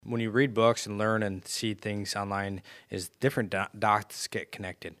when you read books and learn and see things online, is different dots get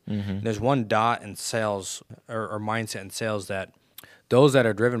connected. There's one dot in sales or mindset in sales that those that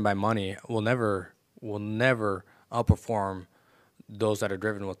are driven by money will never outperform those that are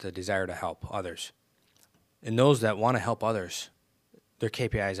driven with the desire to help others. And those that want to help others, their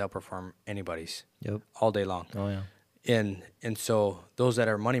KPIs outperform anybody's. Yep. All day long. Oh, yeah. And so those that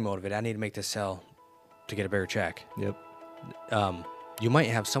are money motivated, I need to make this sell to get a bigger check. Yep. You might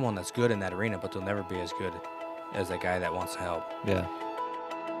have someone that's good in that arena, but they'll never be as good as that guy that wants to help. Yeah.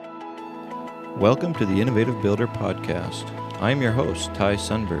 Welcome to the Innovative Builder Podcast. I'm your host, Ty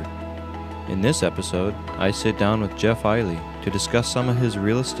Sundberg. In this episode, I sit down with Jeff Aili to discuss some of his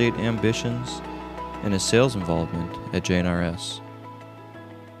real estate ambitions and his sales involvement at J&RS.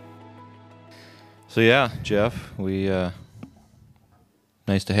 So yeah, Jeff,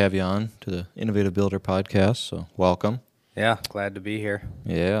 nice to have you on to the Innovative Builder Podcast, so welcome. Yeah, glad to be here.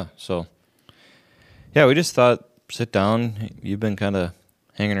 Yeah, so we just thought sit down. You've been kind of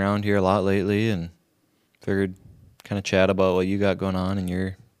hanging around here a lot lately and figured kind of chat about what you got going on in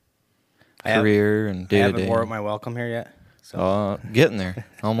your career and day-to-day. I haven't wore my welcome here yet. So. Getting there,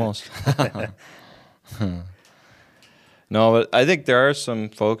 almost. No, but I think there are some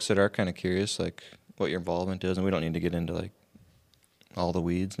folks that are kind of curious, like what your involvement is, and we don't need to get into like all the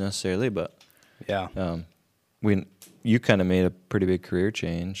weeds necessarily, but yeah, you kind of made a pretty big career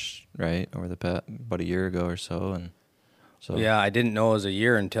change, right, over the past about a year ago or so, and so yeah, I didn't know it was a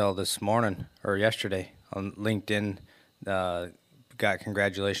year until this morning or yesterday on LinkedIn. Got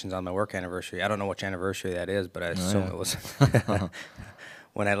congratulations on my work anniversary. I don't know which anniversary that is, but I assume it was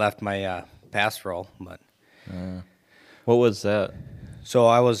when I left my past role. But what was that? So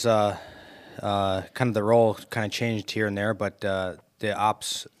I was kind of the role kind of changed here and there, but the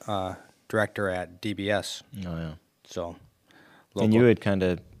ops director at DBS. Oh yeah. So. Local. And you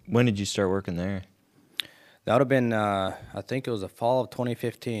had when did you start working there? That would have been I think it was the fall of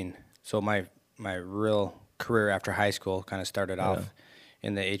 2015. So my real career after high school kind of started off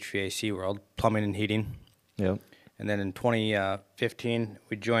in the HVAC world, plumbing and heating. Yep. And then in 2015,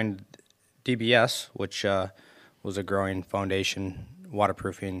 we joined DBS, which was a growing foundation,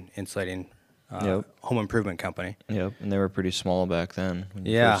 waterproofing, insulating, home improvement company. Yep. And they were pretty small back then. When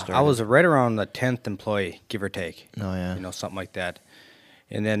you Yeah, first started. I was right around the 10th employee, give or take. Oh yeah. Something like that.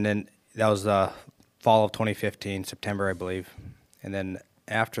 And then that was the fall of 2015, September, I believe. And then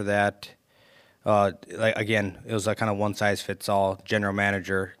after that. It was like kind of one size fits all. General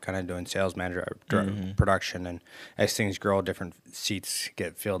manager, kind of doing sales manager, production, and as things grow, different seats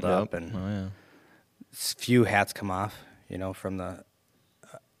get filled up, and few hats come off. From the.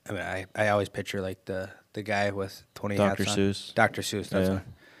 I always picture like the guy with 20 hats on. Dr. Seuss. Dr. Seuss. That's what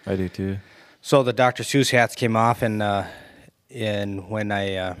I do too. So the Dr. Seuss hats came off, and when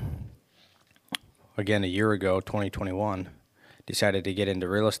I again a year ago, 2021, decided to get into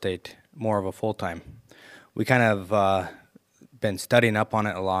real estate more of a full-time. We kind of been studying up on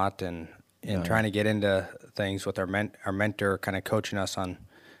it a lot and trying to get into things with our mentor kind of coaching us on,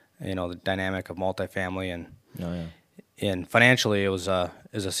 the dynamic of multifamily and financially it was a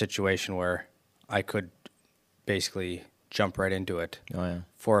situation where I could basically jump right into it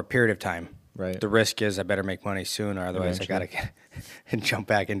for a period of time. Right. The risk is I better make money soon or otherwise eventually. I got to get and jump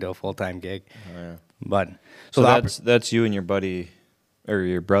back into a full-time gig. Oh, yeah. But so that's you and your buddy. Or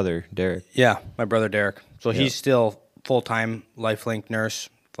your brother, Derek. Yeah, my brother, Derek. So he's still full-time lifelink nurse,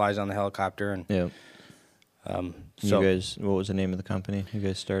 flies on the helicopter. And you guys, what was the name of the company you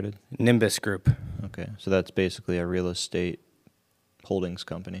guys started? Nimbus Group. Okay, so that's basically a real estate holdings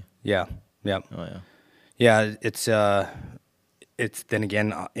company. Yeah, yeah. Oh, yeah. Yeah, it's then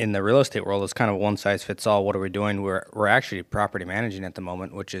again, in the real estate world, it's kind of one size fits all. What are we doing? We're actually property managing at the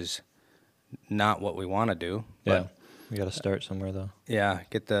moment, which is not what we want to do. Yeah. We got to start somewhere, though. Yeah,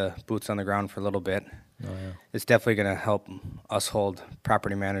 get the boots on the ground for a little bit. Oh, yeah. It's definitely going to help us hold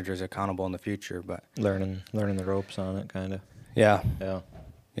property managers accountable in the future. But learning the ropes on it, kind of. Yeah.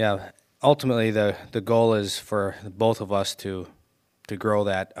 Ultimately, the goal is for both of us to grow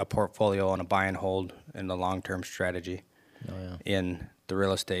a portfolio on a buy and hold in the long-term strategy in the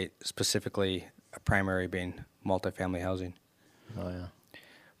real estate, specifically a primary being multifamily housing. Oh, yeah.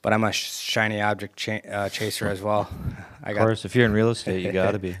 But I'm a shiny object chaser as well. Of course, if you're in real estate, you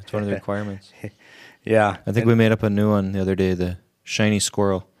got to be. It's one of the requirements. Yeah. I think we made up a new one the other day, the shiny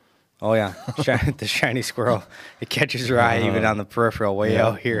squirrel. Oh, yeah. The shiny squirrel. It catches your eye even on the peripheral way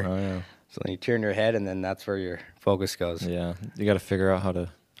out here. Oh, yeah. So then you turn your head, and then that's where your focus goes. Yeah. You got to figure out how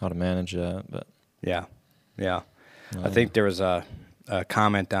to manage that. But Yeah. I think there was a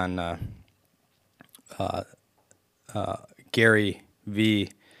comment on Gary V.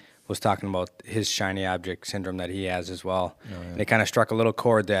 was talking about his shiny object syndrome that he has as well. Oh, yeah. And it kind of struck a little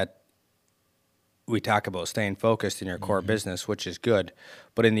chord that we talk about staying focused in your core business, which is good.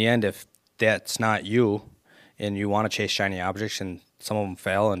 But in the end, if that's not you and you want to chase shiny objects and some of them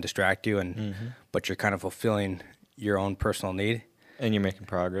fail and distract you, and but you're kind of fulfilling your own personal need. And you're making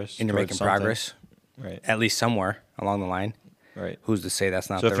progress. And you're making progress. Right. At least somewhere along the line. Right. Who's to say that's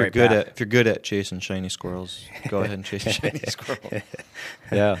not so the if you're right good path? if you're good at chasing shiny squirrels, go ahead and chase a shiny squirrel.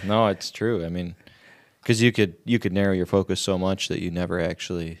 Yeah, no, it's true. I mean, because you could narrow your focus so much that you never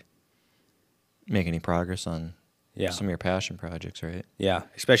actually make any progress on some of your passion projects, right? Yeah,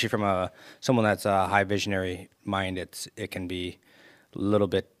 especially from someone that's a high visionary mind, it can be a little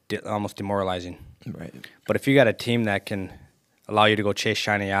bit almost demoralizing. Right. But if you got a team that can allow you to go chase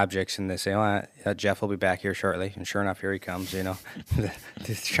shiny objects, and they say, "Oh, Jeff will be back here shortly," and sure enough, here he comes. You know,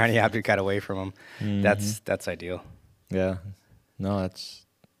 the shiny object got away from him. That's ideal. Yeah. No,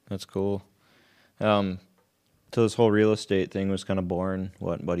 that's cool. So this whole real estate thing was kind of born,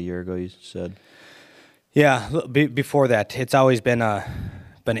 about a year ago, you said? Yeah, before that, it's always been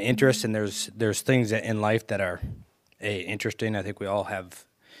an interest, and there's things in life that are interesting. I think we all have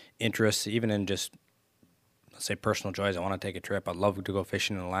interests, even in just, let's say, personal joys. I want to take a trip. I'd love to go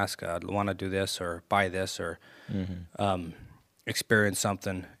fishing in Alaska. I'd want to do this or buy this or experience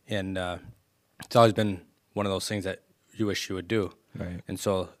something. And it's always been one of those things that you wish you would do. Right. And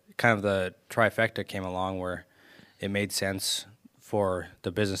so kind of the trifecta came along where it made sense for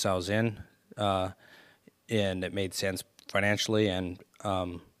the business I was in, and it made sense financially, and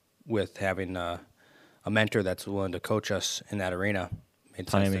with having a mentor that's willing to coach us in that arena, made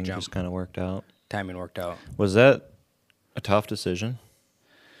sense to Timing jump. just kind of worked out. Timing worked out. Was that a tough decision?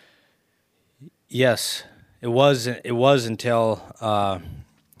 Yes, it was. It was until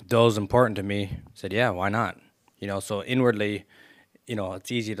those important to me said, "Yeah, why not?" You know, so inwardly, you know,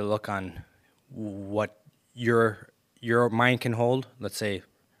 it's easy to look on what your mind can hold. Let's say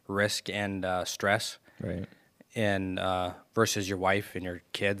risk and stress, Right. and versus your wife and your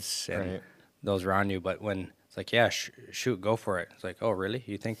kids and those around you. But when it's like, yeah, shoot, go for it. It's like, oh, really?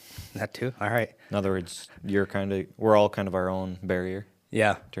 You think that too? All right. In other words, we're all kind of our own barrier.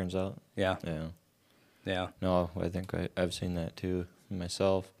 Yeah. Turns out. Yeah. Yeah. Yeah. No, I think I've seen that too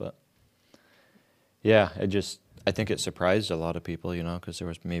myself, but yeah, I think it surprised a lot of people, you know, because there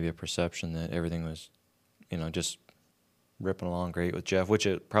was maybe a perception that everything was, you know, just ripping along great with Jeff, which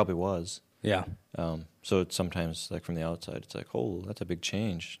it probably was. Yeah. So it's sometimes, like, from the outside, it's like, oh, that's a big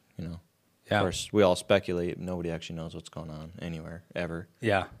change, you know. Yeah. Of course, we all speculate. Nobody actually knows what's going on anywhere, ever.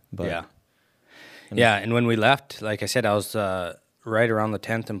 Yeah. But, yeah. Yeah. And when we left, like I said, I was right around the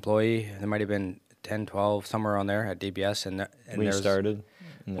 10th employee. There might have been 10, 12, somewhere around there at DBS. And when you started?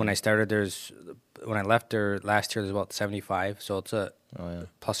 When I started, when I left there last year, there's about 75. So it's a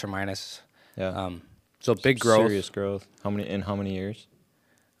plus or minus. Yeah. So big growth. Serious growth. How many years?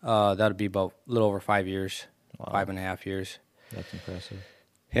 That would be about a little over 5 years. Wow. 5.5 years. That's impressive.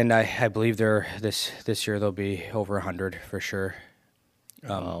 And I believe this year they'll be over 100 for sure.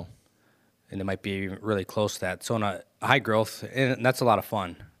 Wow. And it might be really close to that. So in a high growth, and that's a lot of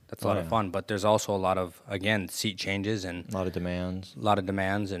fun. That's a lot of fun. But there's also a lot of, again, seat changes and A lot of demands.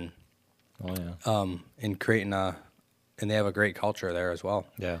 and Oh, yeah. in creating and they have a great culture there as well.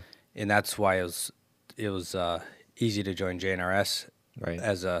 Yeah. And that's why it was easy to join J&RS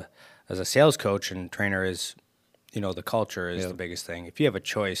as a sales coach and trainer. Is, you know, the culture is the biggest thing. If you have a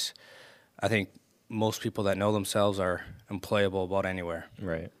choice, I think most people that know themselves are employable about anywhere.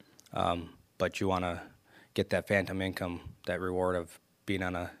 Right. But you want to get that phantom income, that reward of being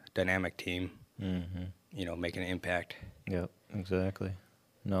on a dynamic team, you know, making an impact. Yep, exactly.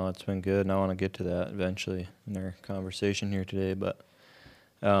 No, it's been good, and I want to get to that eventually in our conversation here today. But,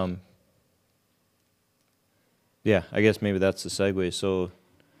 yeah, I guess maybe that's the segue. So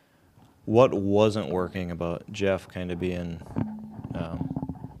what wasn't working about Jeff kind of being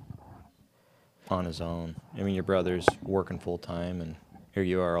on his own? I mean, your brother's working full-time, and here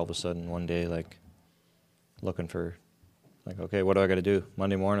you are all of a sudden one day, like, looking for, like, okay, what do I got to do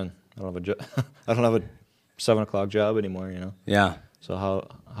Monday morning? I don't have a I don't have a 7 o'clock job anymore, you know? Yeah. So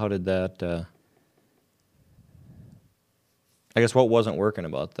how did that, I guess what wasn't working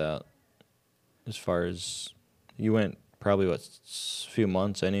about that, as far as, you went probably, a few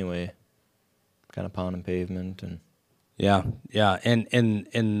months anyway, kind of pounding pavement and. Yeah. And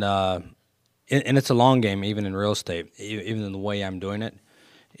it's a long game, even in real estate. Even in the way I'm doing it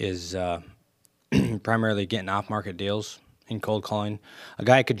is primarily getting off-market deals and cold calling. A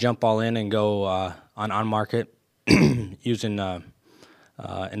guy could jump all in and go on-market using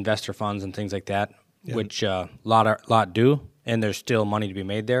investor funds and things like that, which lot do. and there's still money to be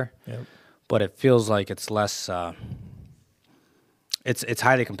made there. Yep. But it feels like it's less. It's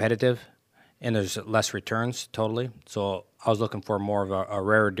highly competitive, and there's less returns totally. So I was looking for more of a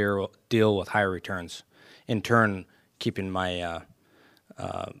rarer deal with higher returns. In turn, keeping my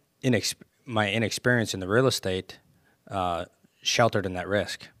my inexperience in the real estate sheltered in that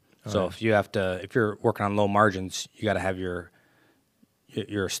risk. So if you're working on low margins, you got to have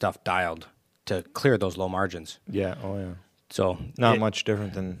your stuff dialed to clear those low margins. Yeah. Oh yeah. So Not much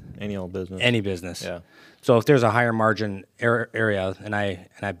different than any old business. any business. Yeah. So if there's a higher margin area and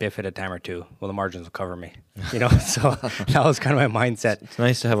I biff it a time or two, well, the margins will cover me. So that was kind of my mindset. It's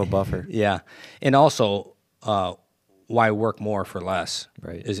nice to have a buffer. Yeah, and also why work more for less?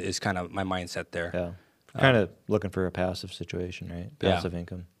 Right. Is kind of my mindset there. Yeah. Kind of looking for a passive situation, right? Passive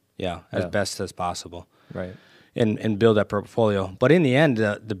income. Yeah, as best as possible. Right. And build that portfolio. But in the end,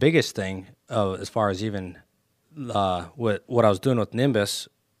 the biggest thing, as far as even what I was doing with Nimbus,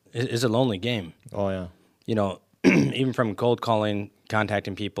 is a lonely game. Oh yeah. Even from cold calling,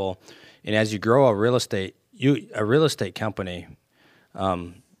 contacting people, and as you grow a real estate company,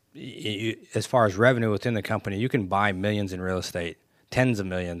 as far as revenue within the company, you can buy millions in real estate, tens of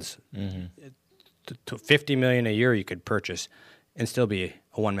millions, to $50 million a year you could purchase, and still be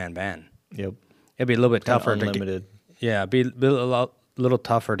a one-man band. Yep. It'd be a little bit Kinda tougher unlimited. it'd be a little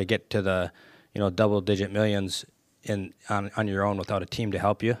tougher to get to the double-digit millions on your own without a team to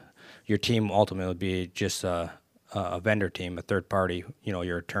help you. Your team ultimately would be just a vendor team, a third party.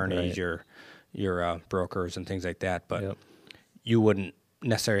 Your attorneys, your brokers, and things like that. But you wouldn't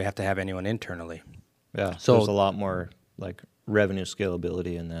necessarily have to have anyone internally. Yeah. So there's a lot more like revenue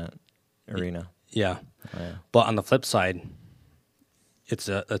scalability in that arena. Yeah. Oh, yeah. But on the flip side, it's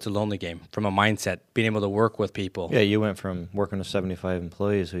a lonely game from a mindset, being able to work with people. Yeah, you went from working with 75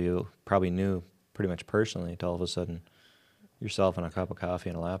 employees who you probably knew pretty much personally to all of a sudden yourself and a cup of coffee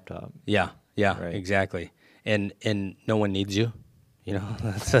and a laptop. Yeah, Right. exactly. And no one needs you.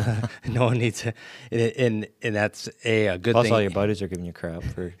 That's no one needs it, and that's a good Plus thing. all your buddies are giving you crap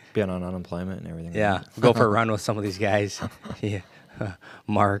for being on unemployment and everything. Yeah, go for a run with some of these guys,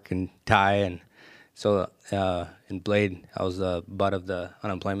 Mark and Ty, and so in Blade, I was the butt of the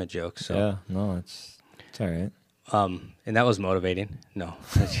unemployment jokes. So. Yeah, no, it's all right. And that was motivating. No,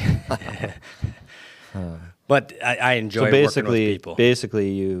 but I enjoy So working with people.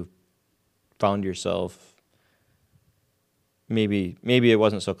 basically, you found yourself. Maybe it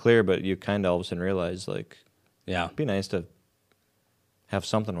wasn't so clear, but you kind of all of a sudden realized, like, it'd be nice to have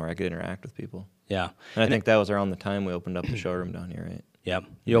something where I could interact with people. Yeah. And I think that was around the time we opened up the showroom down here, right? Yep.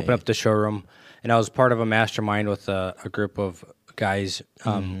 You open up the showroom, and I was part of a mastermind with a group of guys,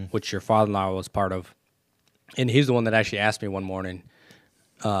 which your father-in-law was part of. And he's the one that actually asked me one morning,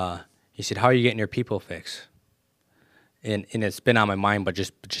 he said, "How are you getting your people fix?" And it's been on my mind, but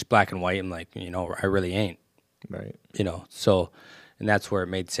just black and white. I'm like, I really ain't. Right. So, and that's where it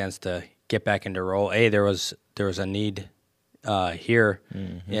made sense to get back into role. There was a need here,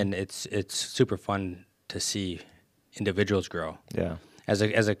 and it's super fun to see individuals grow. Yeah. As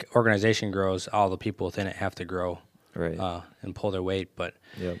a organization grows, all the people within it have to grow, Right. And pull their weight. But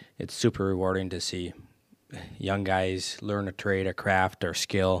Yep. it's super rewarding to see young guys learn a trade, a craft, or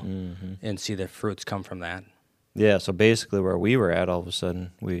skill, and see the fruits come from that. Yeah, so basically where we were at, all of a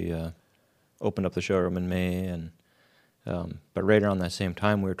sudden, we opened up the showroom in May, and but right around that same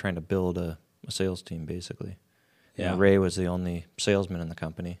time, we were trying to build a sales team, basically. Yeah. Ray was the only salesman in the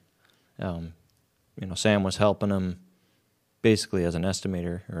company. Sam was helping him basically as an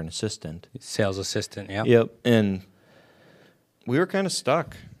estimator or an assistant. Sales assistant, yeah. Yep, and we were kind of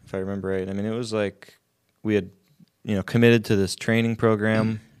stuck, if I remember right. I mean, it was like we had, committed to this training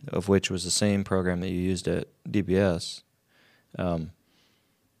program, of which was the same program that you used at DBS. And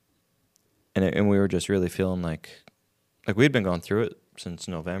we were just really feeling like we'd been going through it since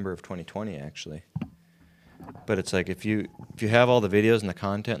November of 2020, actually. But it's like if you have all the videos and the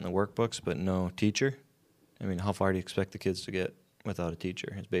content and the workbooks, but no teacher, I mean, how far do you expect the kids to get without a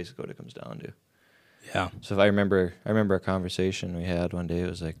teacher? It's basically what it comes down to. Yeah. So if I remember a conversation we had one day. It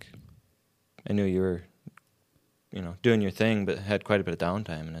was like, I knew you were, doing your thing, but had quite a bit of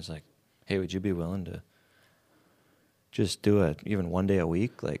downtime, and I was like, hey, would you be willing to just do it even one day a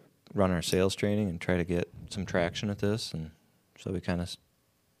week, like run our sales training and try to get some traction at this? And so we kind of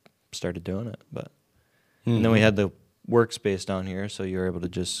started doing it. But and then we had the workspace down here, so you were able to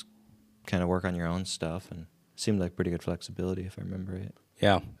just kind of work on your own stuff, and it seemed like pretty good flexibility, if I remember right.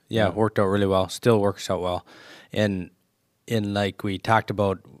 Yeah, it worked out really well. Still works out well. And like we talked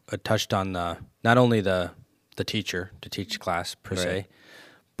about, touched on not only the teacher to teach class per se,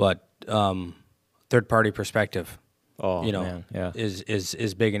 but third-party perspective. Oh, you know, man, yeah.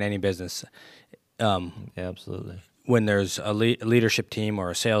 is big in any business. Yeah, absolutely. When there's a leadership team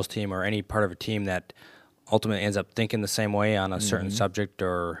or a sales team or any part of a team that ultimately ends up thinking the same way on a certain subject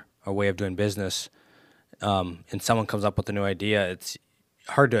or a way of doing business, and someone comes up with a new idea, it's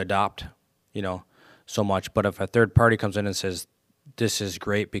hard to adopt, so much. But if a third party comes in and says, this is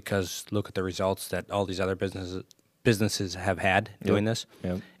great because look at the results that all these other businesses have had doing this,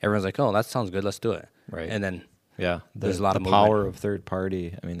 everyone's like, oh, that sounds good, let's do it. Right. And then there's a lot of the power of third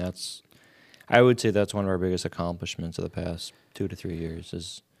party. I mean, I would say that's one of our biggest accomplishments of the past 2 to 3 years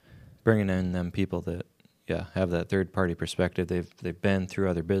is bringing in them people that have that third party perspective. They've been through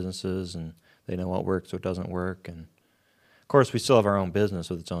other businesses and they know what works, what doesn't work, and of course we still have our own business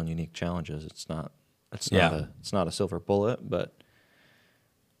with its own unique challenges. It's not a silver bullet, but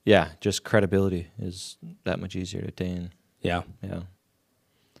just credibility is that much easier to attain. Yeah.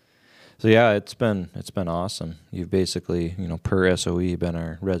 So it's been awesome. You've basically, per SOE been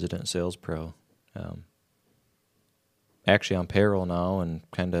our resident sales pro. Actually on payroll now and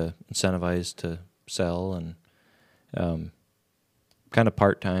kind of incentivized to sell and kind of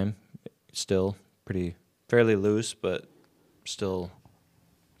part-time, still fairly loose, but still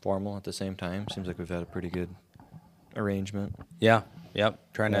formal at the same time. Seems like we've had a pretty good arrangement. Yeah.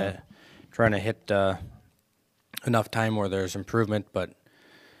 Yep. Trying to hit enough time where there's improvement, but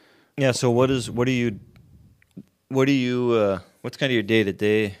so what's kind of your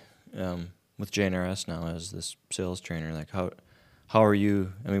day-to-day with J&RS now as this sales trainer? Like how are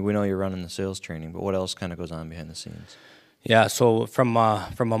you? I mean, we know you're running the sales training, but what else kind of goes on behind the scenes? Yeah, so from a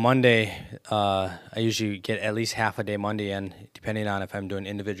Monday, I usually get at least half a day Monday in, depending on if I'm doing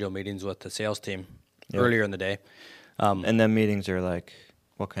individual meetings with the sales team earlier in the day. And then meetings are like,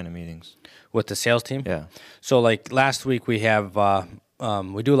 what kind of meetings? With the sales team? Yeah. So like last week we have,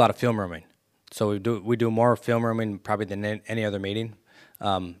 we do a lot of film rooming. So we do more film rooming probably than any other meeting.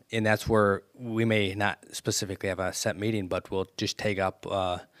 And that's where we may not specifically have a set meeting, but we'll just take up,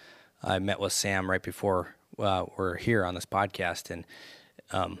 I met with Sam right before we're here on this podcast, and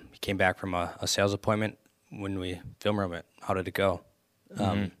he came back from a sales appointment. When we film room it, how did it go?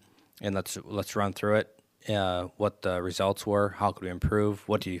 And let's run through it. What the results were, how could we improve?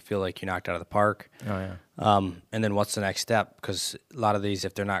 What do you feel like you knocked out of the park? Oh yeah. And then what's the next step? Because a lot of these,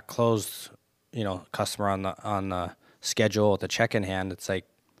 if they're not closed, customer on the schedule with the check in hand, it's like,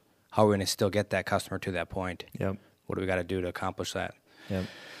 how are we going to still get that customer to that point? Yep. What do we got to do to accomplish that? Yep.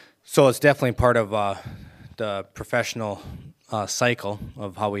 So it's definitely part of the professional cycle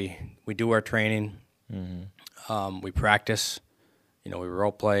of how we do our training. Mm-hmm. We practice, we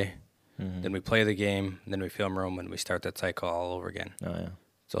role play, then we play the game, then we film room, and we start that cycle all over again. Oh yeah.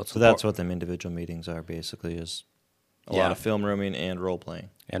 So that's what them individual meetings are basically, is a lot of film rooming and role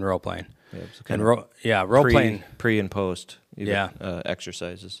playing. And role playing. Yep. So role playing. Pre and post.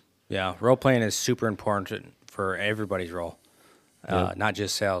 Exercises. Yeah, role playing is super important for everybody's role, not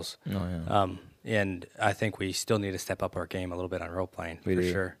just sales. Oh yeah. And I think we still need to step up our game a little bit on role playing for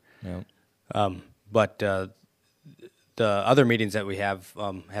sure. Yep. But the other meetings that we have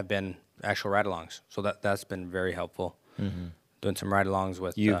been actual ride-alongs, so that's been very helpful. Mm-hmm. Doing some ride-alongs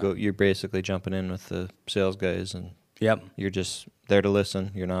with you're basically jumping in with the sales guys, and you're just there to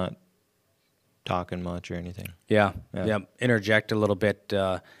listen. You're not talking much or anything. Yeah. Interject a little bit.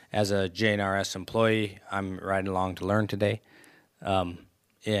 As a J&RS employee, I'm riding along to learn today.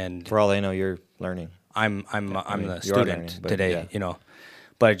 And for all I know, you're learning. I'm the student today,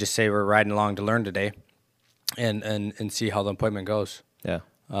 But I just say we're riding along to learn today, and see how the appointment goes. Yeah.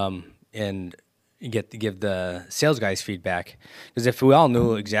 And give the sales guys feedback, because if we all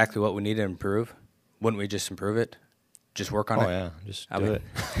knew exactly what we need to improve, wouldn't we just improve it? Just work on it. Oh yeah, just do it.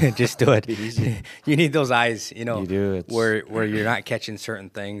 Just do it. Be easy. You need those eyes, You do. where you're not catching certain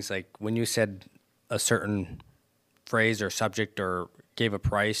things. Like when you said a certain phrase or subject or gave a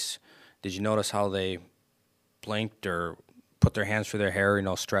price, did you notice how they blinked or put their hands through their hair?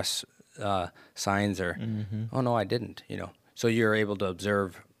 Stress signs or oh no, I didn't. So you're able to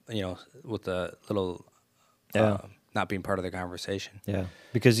observe. With a little not being part of the conversation. Yeah,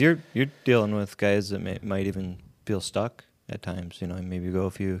 because you're dealing with guys that might even feel stuck at times. Maybe you go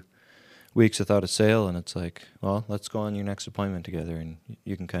a few weeks without a sale, and it's like, well, let's go on your next appointment together, and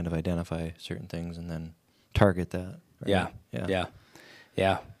you can kind of identify certain things and then target that. Right?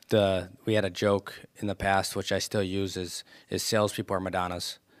 Yeah. We had a joke in the past, which I still use, is salespeople are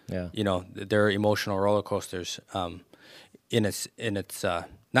Madonnas. Yeah. They're emotional roller coasters. And it's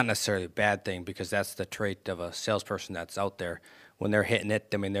not necessarily a bad thing, because that's the trait of a salesperson that's out there. When they're hitting it,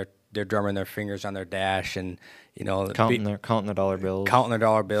 I mean, they're drumming their fingers on their dash and, counting their dollar bills. Counting their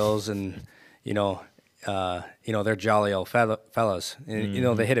dollar bills and, they're jolly old fellas.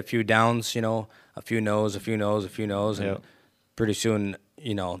 And, they hit a few downs, a few no's, and Yep. pretty soon,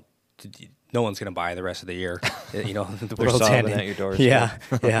 no one's going to buy the rest of the year. The They're world's sobbing ending. at your doorstep.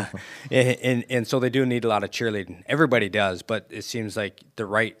 Yeah, yeah. And so they do need a lot of cheerleading. Everybody does, but it seems like the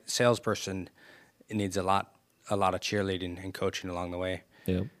right salesperson needs a lot of cheerleading and coaching along the way.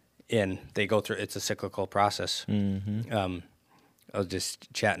 Yep. And they go through, it's a cyclical process. Mm-hmm. I was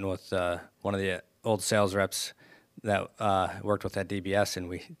just chatting with one of the old sales reps that worked with at DBS, and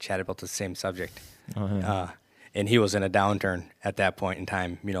we chatted about the same subject. Oh, yeah. And he was in a downturn at that point in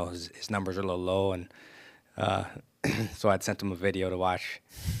time. His numbers are a little low, and so I'd sent him a video to watch,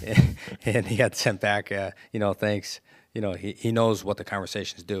 and he had sent back, thanks. He knows what the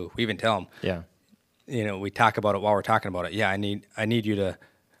conversations do. We even tell him, Yeah. We talk about it while we're talking about it. Yeah, I need you to,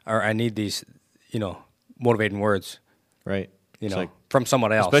 or I need these, motivating words. Right. It's like, from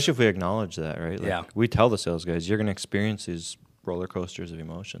someone else. especially if we acknowledge that, right? Like, Yeah. we tell the sales guys, you're going to experience these roller coasters of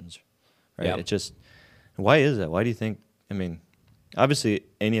emotions, right? Yeah. It's just, why is that? Why do you think, obviously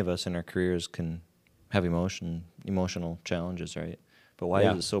any of us in our careers can have emotional challenges, right? But why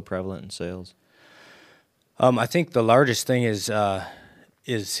is it so prevalent in sales? I think the largest thing is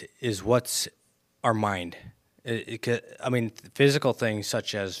what's our mind. Physical things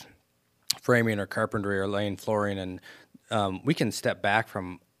such as framing or carpentry or laying flooring, and we can step back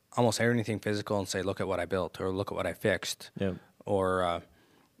from almost everything physical and say, look at what I built, or look at what I fixed, Yep. or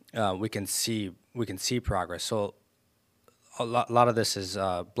we can see progress. So a lot of this is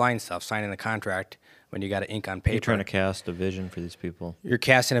blind stuff. Signing a contract when you got to ink on paper. You're trying to cast a vision for these people. You're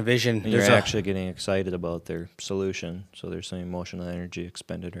casting a vision. And you're actually getting excited about their solution. So there's some emotional energy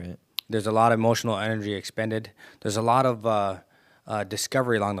expended, right? There's a lot of emotional energy expended. There's a lot of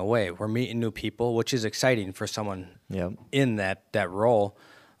discovery along the way. We're meeting new people, which is exciting for someone Yep. in that role.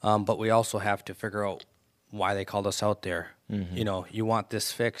 But we also have to figure out why they called us out there. Mm-hmm. You want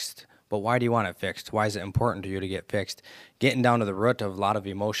this fixed, but why do you want it fixed? Why is it important to you to get fixed? Getting down to the root of a lot of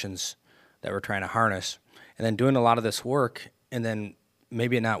emotions that we're trying to harness, and then doing a lot of this work, and then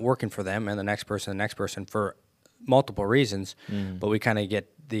maybe it not working for them and the next person for multiple reasons. But we kind of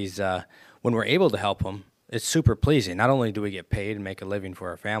get these, when we're able to help them, it's super pleasing. Not only do we get paid and make a living for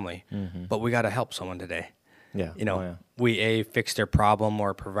our family, but we got to help someone today. Yeah. We fix their problem,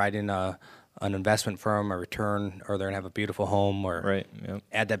 or providing an investment for them, a return, or they're going to have a beautiful home, or Right. Yep.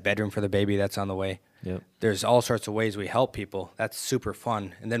 add that bedroom for the baby that's on the way. Yep. There's all sorts of ways we help people. That's super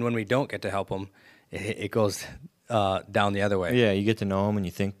fun. And then when we don't get to help them, it goes down the other way. Yeah, you get to know them, and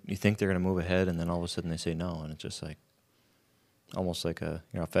you think they're going to move ahead, and then all of a sudden they say no, and it's just like almost like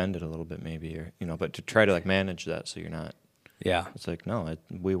you're offended a little bit, maybe, or but to try to like manage that so you're not. Yeah. It's like, no,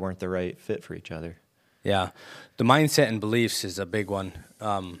 we weren't the right fit for each other. Yeah. The mindset and beliefs is a big one.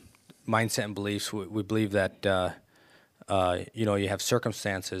 Mindset and beliefs. We believe that you have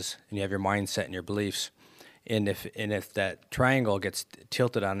circumstances and you have your mindset and your beliefs, and if that triangle gets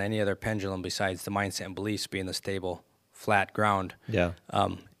tilted on any other pendulum besides the mindset and beliefs being the stable, flat ground, Yeah.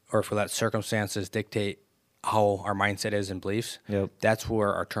 or if we let circumstances dictate how our mindset is and beliefs, Yep. that's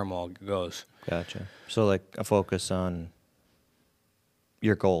where our turmoil goes. Gotcha. So like a focus on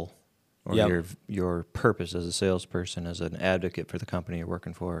your goal, or Yep. your purpose as a salesperson, as an advocate for the company you're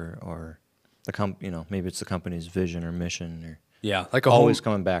working for, or the maybe it's the company's vision or mission, or Yeah, like always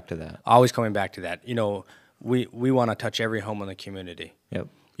coming back to that. always coming back to that. We want to touch every home in the community. Yep.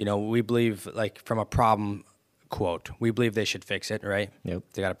 We believe, like, from a problem quote, we believe they should fix it, right? Yep.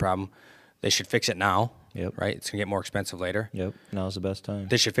 They got a problem. They should fix it now, Yep. right? It's going to get more expensive later. Yep. Now's the best time.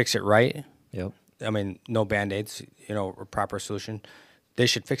 They should fix it right. Yep. No Band-Aids, a proper solution. They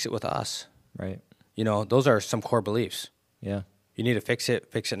should fix it with us. Right. Those are some core beliefs. Yeah. You need to fix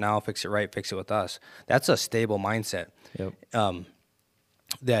it now, fix it right, fix it with us. That's a stable mindset. Yep.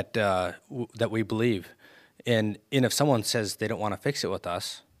 That we believe. And if someone says they don't want to fix it with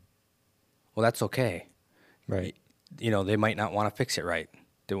us, well, that's okay. Right. They might not want to fix it right.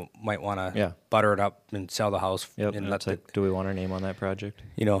 They might want to Yeah. butter it up and sell the house. Yep. And And it's like, do we want our name on that project?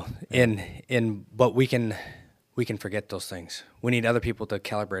 But we can forget those things. We need other people to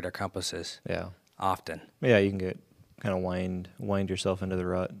calibrate our compasses Yeah. often. Yeah. You can get kind of wind yourself into the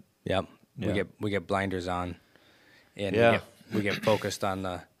rut. Yep. Yeah. We get blinders on, and Yeah. we get focused on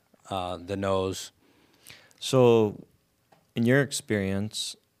the nose. So, in your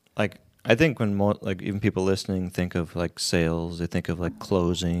experience, like, I think when even people listening think of like sales, they think of like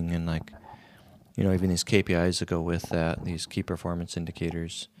closing and like, even these KPIs that go with that, these key performance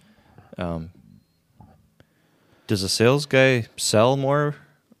indicators. Does a sales guy sell more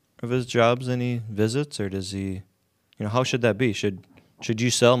of his jobs than he visits, or does he, how should that be? Should Should you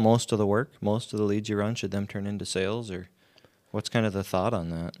sell most of the work, most of the leads you run? Should them turn into sales, or what's kind of the thought on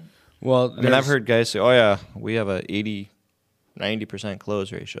that? Well, I mean, I've heard guys say, "Oh yeah, we have a 80-90%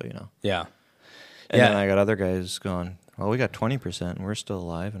 close ratio," you know. Yeah. And then I got other guys going, "Well, we got 20% and we're still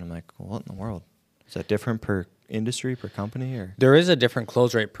alive." And I'm like, well, "What in the world? Is that different per industry, per company, or?" There is a different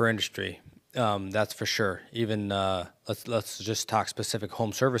close rate per industry. That's for sure. Even let's just talk specific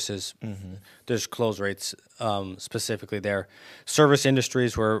home services. Mm-hmm. There's close rates specifically there. Service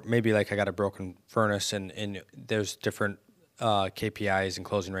industries where maybe like I got a broken furnace and there's different KPIs and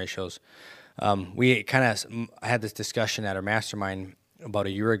closing ratios. We kind of I had this discussion at our mastermind about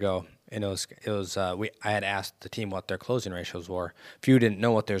a year ago, and I had asked the team what their closing ratios were. A few didn't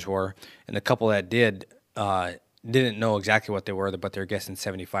know what theirs were, and a couple that did. Didn't know exactly what they were, but they're guessing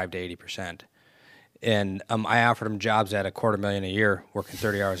 75 to 80%. And I offered them jobs at $250,000 a year, working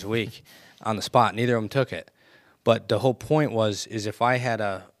 30 hours a week on the spot. Neither of them took it. But the whole point is if I had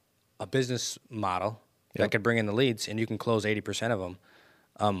a business model that could bring in the leads and you can close 80% of them,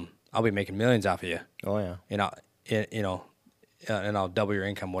 I'll be making millions off of you. Oh yeah. And I'll double your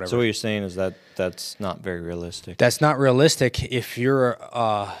income, whatever. So what you're saying is that's not very realistic. That's not realistic if you're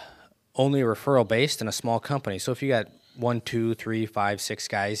only referral based in a small company. So if you got 1, 2, 3, 5, 6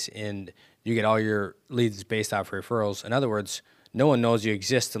 guys and you get all your leads based off referrals, in other words, no one knows you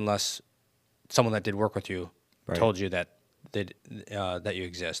exist unless someone that did work with you told you that you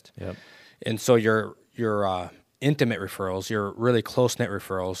exist. Yep. And so your intimate referrals, your really close knit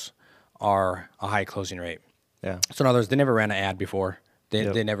referrals, are a high closing rate. Yeah. So in other words, they never ran an ad before.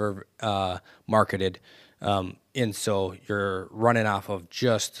 They never marketed, and so you're running off of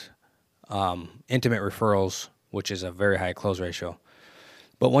just intimate referrals, which is a very high close ratio.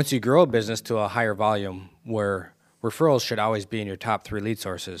 But once you grow a business to a higher volume where referrals should always be in your top 3 lead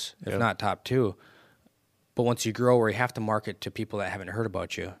sources, if not top 2. But once you grow where you have to market to people that haven't heard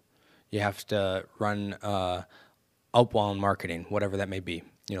about you, you have to run outbound marketing, whatever that may be,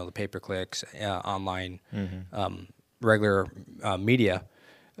 the pay-per-clicks, online, regular media.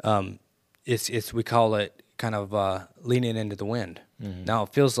 We call it kind of leaning into the wind. Mm-hmm. Now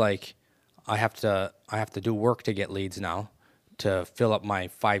it feels like I have to do work to get leads now to fill up my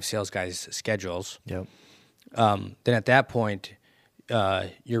 5 sales guys' schedules. Yep. Then at that point,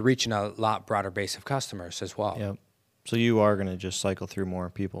 you're reaching a lot broader base of customers as well. Yep. So you are going to just cycle through more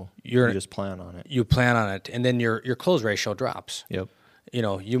people. You just plan on it. You plan on it, and then your close ratio drops. Yep.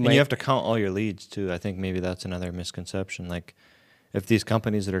 You have to count all your leads too. I think maybe that's another misconception. Like, if these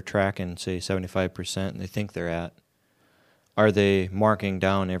companies that are tracking, say 75%, and they think they're at, are they marking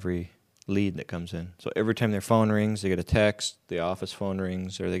down every lead that comes in? So every time their phone rings, they get a text, the office phone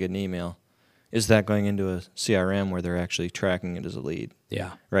rings, or they get an email. Is that going into a CRM where they're actually tracking it as a lead?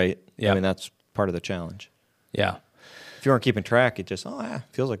 Yeah. Right? Yeah. I mean, that's part of the challenge. Yeah. If you aren't keeping track, it just,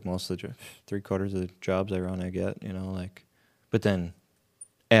 feels like most of the 3/4 of the jobs I run, I get, but then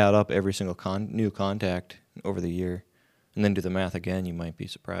add up every single new contact over the year and then do the math again, you might be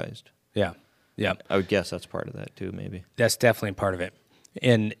surprised. Yeah. Yeah. I would guess that's part of that too, maybe. That's definitely part of it.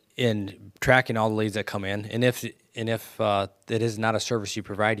 In tracking all the leads that come in, and if it is not a service you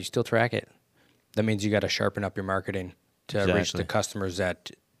provide, you still track it. That means you got to sharpen up your marketing to reach the customers that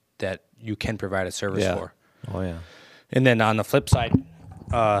you can provide a service for. Oh yeah. And then on the flip side,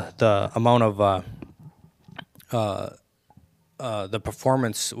 the amount of the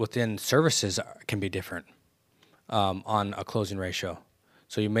performance within services can be different on a closing ratio.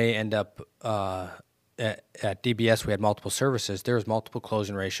 So you may end up at DBS, we had multiple services. There was multiple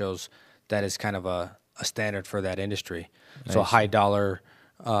closing ratios. That is kind of a standard for that industry. Nice. So a high dollar,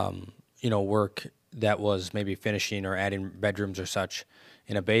 work that was maybe finishing or adding bedrooms or such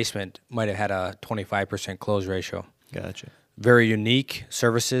in a basement might have had a 25% close ratio. Gotcha. Very unique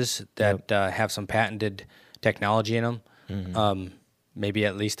services that have some patented technology in them. Mm-hmm. Maybe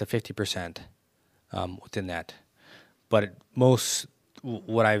at least a 50% within that. But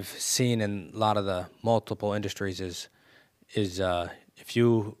what I've seen in a lot of the multiple industries is if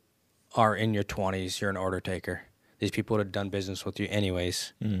you are in your 20s, you're an order taker. These people would have done business with you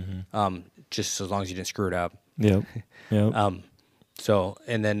anyways, just as long as you didn't screw it up. Yep. And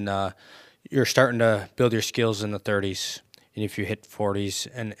then you're starting to build your skills in the 30s, and if you hit 40s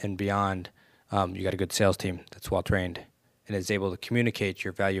and beyond, you got a good sales team that's well trained and is able to communicate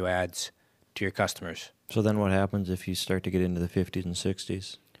your value adds to your customers. So then what happens if you start to get into the 50s and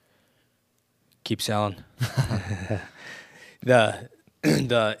 60s? Keep selling.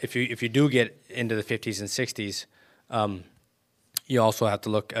 If you do get into the 50s and 60s, you also have to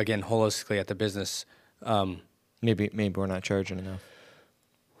look again holistically at the business. Maybe we're not charging enough.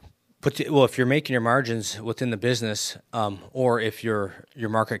 If you're making your margins within the business, or if your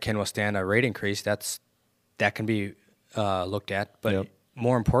market can withstand a rate increase, that can be looked at. But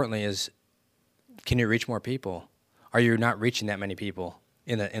more importantly is, can you reach more people? Are you not reaching that many people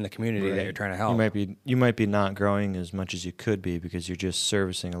in the community that you're trying to help? You might be not growing as much as you could be because you're just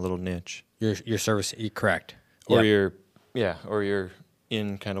servicing a little niche. You're servicing, correct. Or you're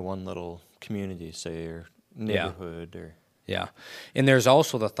in kind of one little community, say, or neighborhood or. Yeah. And there's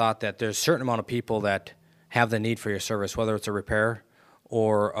also the thought that there's a certain amount of people that have the need for your service, whether it's a repair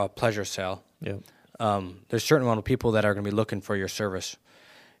or a pleasure sale. Yep. There's a certain amount of people that are going to be looking for your service.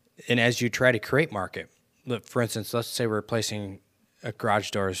 And as you try to create market, for instance, let's say we're replacing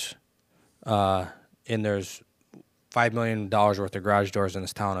garage doors, and there's $5 million worth of garage doors in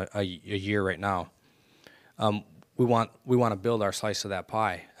this town a year right now. We want to build our slice of that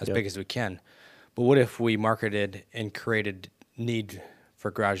pie as big as we can. But what if we marketed and created need for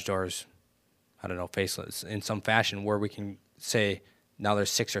garage doors, I don't know, faceless, in some fashion where we can say now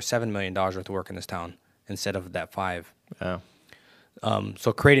there's $6 or $7 million worth of work in this town instead of that 5. Yeah.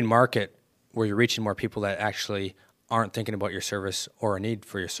 So creating market where you're reaching more people that actually aren't thinking about your service or a need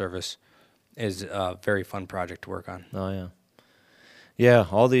for your service is a very fun project to work on. Oh, yeah. Yeah,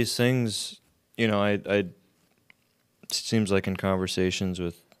 all these things, it seems like in conversations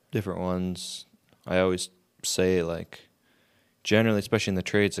with different ones, I always say, like, generally, especially in the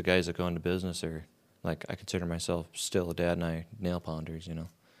trades, the guys that go into business are, like, I consider myself still a dad and I nail pounders,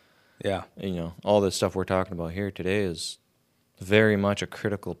 Yeah. And, all this stuff we're talking about here today is very much a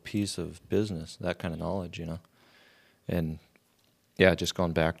critical piece of business, that kind of knowledge, And, yeah, just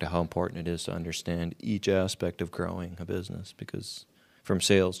going back to how important it is to understand each aspect of growing a business, because from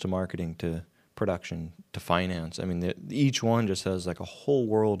sales to marketing to production to finance, I mean, each one just has, like, a whole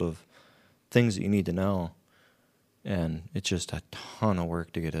world of things that you need to know, and it's just a ton of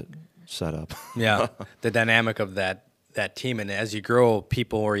work to get it set up. Yeah, the dynamic of that team, and as you grow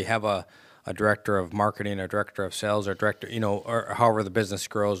people, or you have a director of marketing, or director of sales, or director, or however the business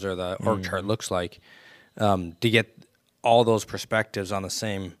grows or the org chart looks like, to get all those perspectives on the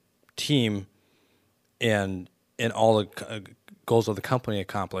same team, and all the goals of the company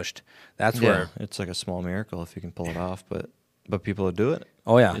accomplished. That's where it's like a small miracle if you can pull it off, but people will do it.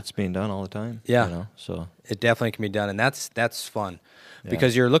 Oh yeah, it's being done all the time. Yeah, so it definitely can be done, and that's fun,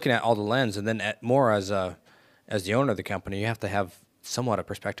 because you're looking at all the lens, and then more as the owner of the company, you have to have somewhat a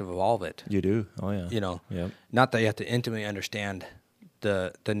perspective of all of it. You do. Oh yeah. Yep. Not that you have to intimately understand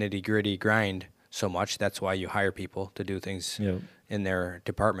the nitty gritty grind so much. That's why you hire people to do things in their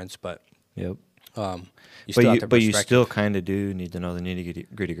departments, but you still still kind of do need to know the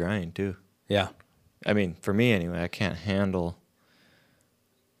nitty gritty grind too. Yeah. I mean, for me anyway, I can't handle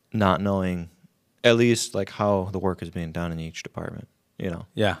not knowing at least like how the work is being done in each department,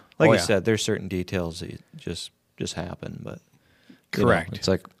 Yeah. Like you said, there's certain details that just happen, but correct. It's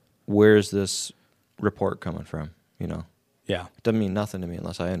like, where's this report coming from, Yeah. It doesn't mean nothing to me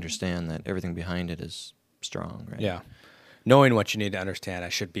unless I understand that everything behind it is strong, right? Yeah. Knowing what you need to understand, I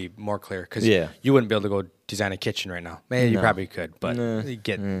should be more clear, because you wouldn't be able to go design a kitchen right now. Maybe you probably could, but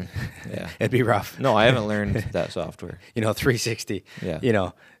it'd be rough. No, I haven't learned that software. 360.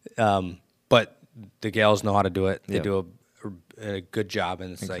 Yeah. But the gals know how to do it. They do a good job,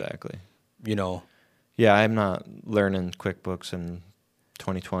 and it's exactly. Yeah, I'm not learning QuickBooks and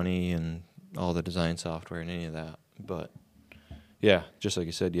 2020 and all the design software and any of that. But yeah, just like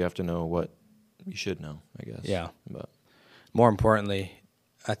you said, you have to know what you should know, I guess. Yeah. But more importantly,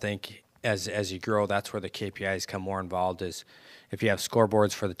 I think as you grow, that's where the KPIs come more involved. Is if you have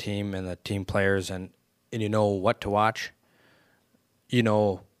scoreboards for the team and the team players, and you know what to watch,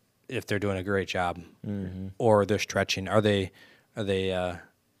 if they're doing a great job, or they're stretching. Are they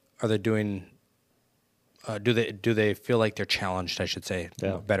doing? Do they feel like they're challenged? I should say,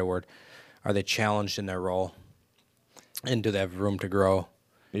 a better word. Are they challenged in their role? And do they have room to grow?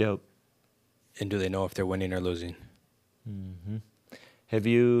 Yep. And do they know if they're winning or losing? Mm-hmm. Have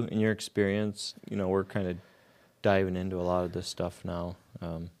you, in your experience, we're kind of diving into a lot of this stuff now,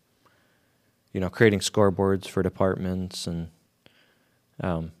 creating scoreboards for departments, and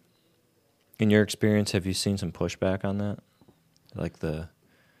in your experience, have you seen some pushback on that?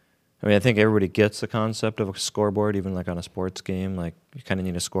 I think everybody gets the concept of a scoreboard, even like on a sports game. Like, you kind of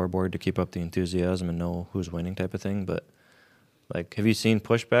need a scoreboard to keep up the enthusiasm and know who's winning type of thing. But, have you seen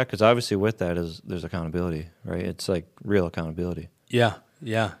pushback? Because obviously with that there's accountability, right? It's like real accountability. Yeah,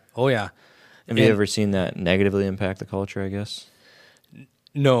 yeah. Oh, yeah. Have you ever seen that negatively impact the culture, I guess?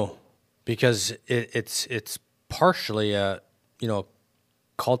 No, because it's partially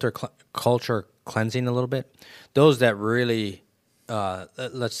culture cleansing a little bit. Those that really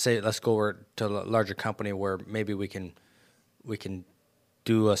let's go over to a larger company where maybe we can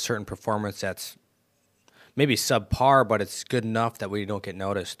do a certain performance that's maybe subpar, but it's good enough that we don't get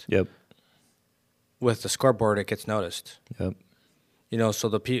noticed. Yep. With the scoreboard, it gets noticed. Yep.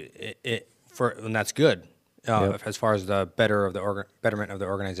 So and that's good as far as the betterment of the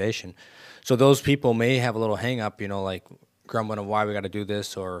organization. So those people may have a little hang up, like grumbling of why we got to do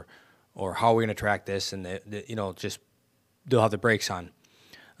this or how we're going to track this, and just they'll have the brakes on.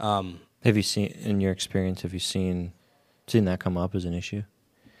 Have you seen, in your experience, seen that come up as an issue?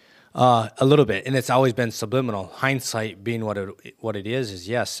 A little bit, and it's always been subliminal. Hindsight being what it is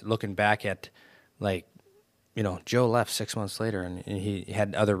yes, looking back at, like, Joe left 6 months later, and he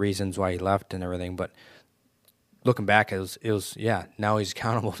had other reasons why he left and everything. But looking back, it was now he's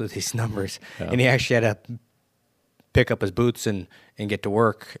accountable to these numbers, and he actually had to pick up his boots and get to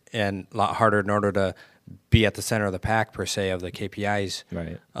work, and a lot harder in order to be at the center of the pack per se of the KPIs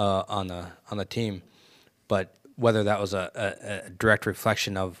on the team. But whether that was a direct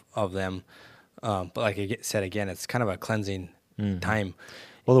reflection of them, but like I said again, it's kind of a cleansing time.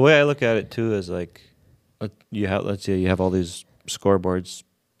 Well, the way I look at it too is like, let's say you have all these scoreboards,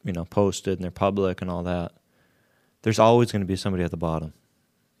 posted and they're public and all that. There's always going to be somebody at the bottom.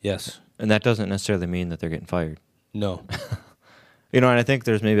 Yes. And that doesn't necessarily mean that they're getting fired. No. And I think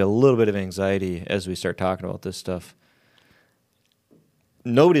there's maybe a little bit of anxiety as we start talking about this stuff.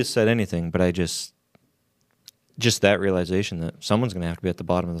 Nobody's said anything, but I just that realization that someone's going to have to be at the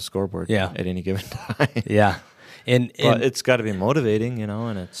bottom of the scoreboard at any given time. Yeah. And it's got to be motivating,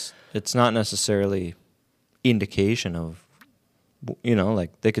 and it's not necessarily indication of,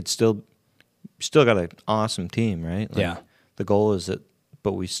 like they could still got an awesome team, right? Like the goal is that,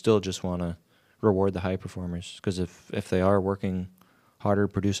 but we still just want to reward the high performers, because if they are working harder,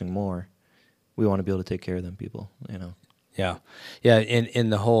 producing more, we want to be able to take care of them people, Yeah. Yeah. In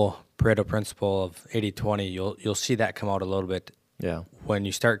the whole Pareto principle of 80-20, you'll see that come out a little bit when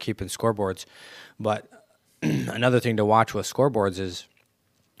you start keeping scoreboards. But another thing to watch with scoreboards is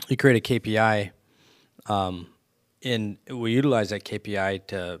you create a KPI, and we utilize that KPI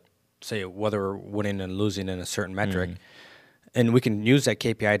to say whether we're winning and losing in a certain metric. And we can use that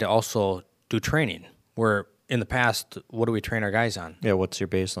KPI to also do training, where in the past, what do we train our guys on? Yeah, what's your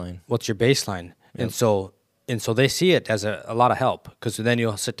baseline? Yep. And so they see it as a lot of help, because then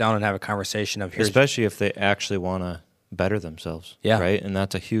you'll sit down and have a conversation of especially if they actually want to better themselves. Yeah. Right? And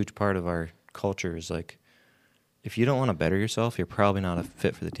that's a huge part of our culture is like, if you don't want to better yourself, you're probably not a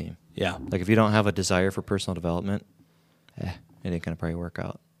fit for the team. Yeah. Like if you don't have a desire for personal development, it ain't going to probably work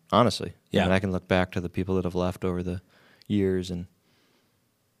out. Honestly. Yeah. I mean, I can look back to the people that have left over the years, and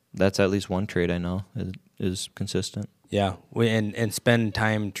that's at least one trait I know is consistent. Yeah. And spend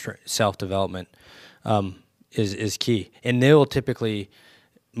time self-development is key. And they will typically,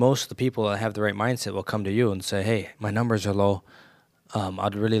 most of the people that have the right mindset will come to you and say, hey, my numbers are low.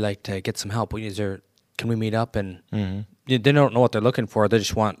 I'd really like to get some help. Can we meet up? And they don't know what they're looking for. They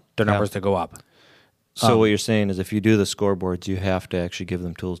just want their numbers to go up. So what you're saying is if you do the scoreboards, you have to actually give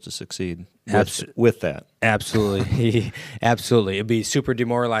them tools to succeed with that. Absolutely. Absolutely. It'd be super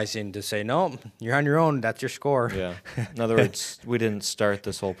demoralizing to say, no, you're on your own. That's your score. Yeah. In other words, we didn't start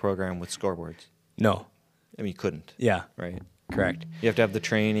this whole program with scoreboards. No. I mean, you couldn't. Yeah. Right. Correct. You have to have the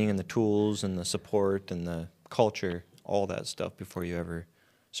training and the tools and the support and the culture, all that stuff before you ever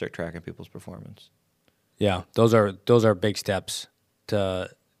start tracking people's performance. Yeah. Those are big steps to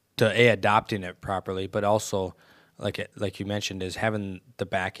adopting it properly, but also like you mentioned, is having the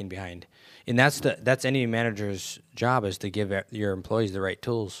backing behind. And that's any manager's job, is to give your employees the right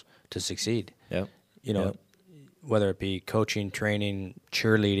tools to succeed. Yep. Whether it be coaching, training,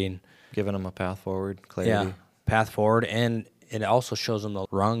 cheerleading, giving them a path forward, clarity. Yeah, path forward, and it also shows them the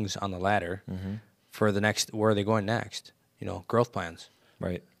rungs on the ladder for the next, where are they going next? Growth plans.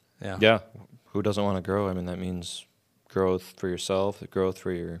 Right. Yeah. Yeah. Who doesn't want to grow? I mean, that means growth for yourself, growth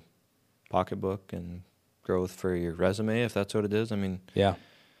for your pocketbook, and growth for your resume, if that's what it is. I mean,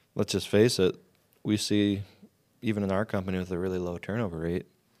 let's just face it. We see, even in our company with a really low turnover rate,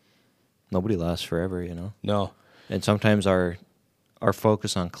 nobody lasts forever, No. And sometimes our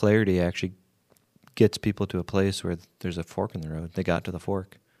focus on clarity actually gets people to a place where there's a fork in the road. They got to the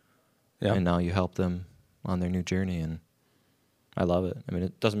fork. Yeah. And now you help them on their new journey, and I love it. I mean,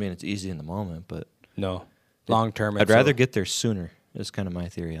 it doesn't mean it's easy in the moment, but no. Long term, I'd rather get there sooner, is kind of my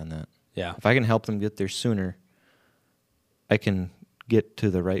theory on that. Yeah. If I can help them get there sooner, I can get to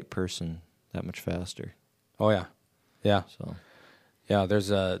the right person that much faster. Oh yeah. Yeah. So yeah,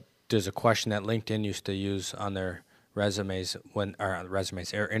 there's a question that LinkedIn used to use on their resumes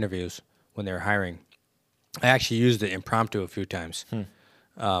or interviews when they were hiring. I actually used it impromptu a few times,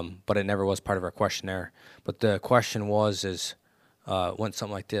 but it never was part of our questionnaire. But the question went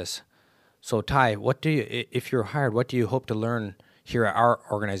something like this. So, Ty, if you're hired, what do you hope to learn here at our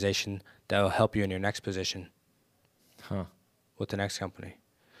organization that will help you in your next position with the next company?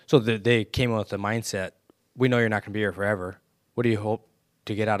 So they came up with the mindset, we know you're not going to be here forever. What do you hope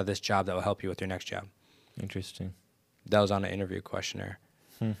to get out of this job that will help you with your next job? Interesting. That was on the interview questionnaire.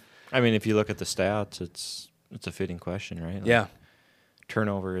 I mean, if you look at the stats, it's a fitting question, right? Like, yeah.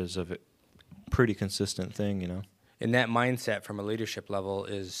 Turnover is a pretty consistent thing, And that mindset from a leadership level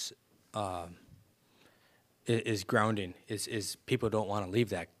is grounding. Is people don't want to leave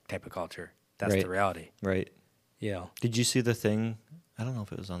that type of culture. That's right. the reality. Right. Did you see the thing? I don't know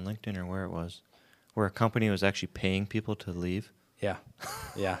if it was on LinkedIn or where it was, where a company was actually paying people to leave. Yeah.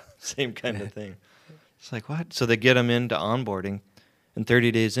 Yeah. Same kind of thing. It's like, what? So they get them into onboarding, and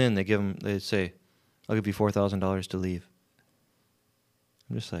 30 days in, they say, I'll give you $4,000 to leave.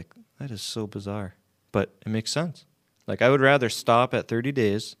 I'm just like, that is so bizarre. But it makes sense. Like, I would rather stop at 30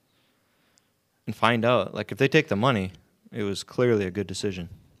 days and find out. Like, if they take the money, it was clearly a good decision,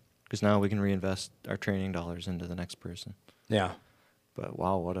 because now we can reinvest our training dollars into the next person. Yeah. But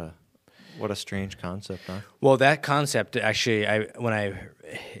wow, what a strange concept, huh? Well, that concept actually,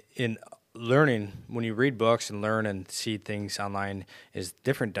 in learning, when you read books and learn and see things online, is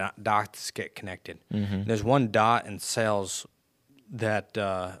different dots get connected. Mm-hmm. There's one dot in sales that,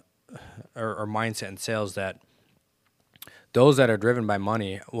 or mindset in sales, that those that are driven by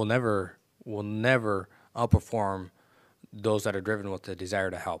money will never outperform those that are driven with the desire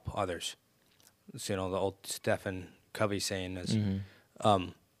to help others. So, the old Stephen Covey saying is,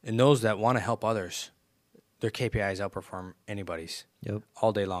 and those that want to help others, their KPIs outperform anybody's. Yep.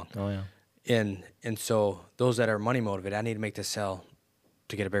 All day long. Oh yeah. And so those that are money motivated, I need to make this sell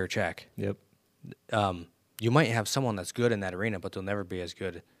to get a bigger check. Yep. You might have someone that's good in that arena, but they'll never be as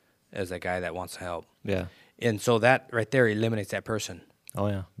good as that guy that wants to help. Yeah. And so that right there eliminates that person. Oh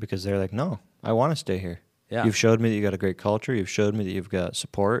yeah, because they're like, no, I want to stay here. Yeah. You've showed me that you got a great culture. You've showed me that you've got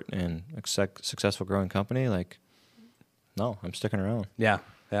support and a successful growing company. Like, no, I'm sticking around. Yeah.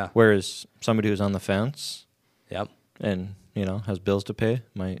 Yeah. Whereas somebody who's on the fence, yep, and has bills to pay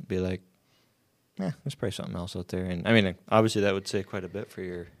might be like, there's probably something else out there. And I mean, obviously that would say quite a bit for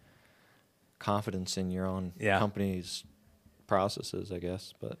your confidence in your own company's processes, I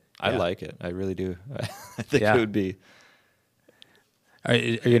guess. But I like it. I really do. I think it would be. Are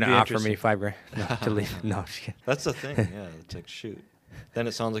you going to offer me $5,000 to leave? No, just kidding. That's the thing. Yeah, it's like, shoot. Then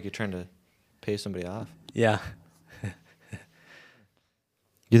it sounds like you're trying to pay somebody off. Yeah. Do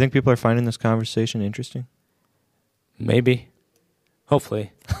you think people are finding this conversation interesting? Maybe.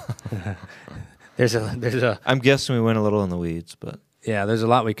 Hopefully. There's a. I'm guessing we went a little in the weeds, but. Yeah, there's a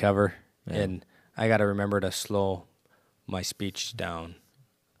lot we cover, and I got to remember to slow my speech down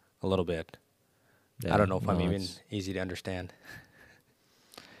a little bit. Yeah, I don't know if I'm even easy to understand.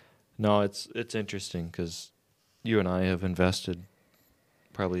 No, it's interesting because you and I have invested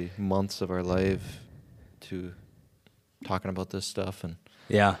probably months of our life to talking about this stuff, and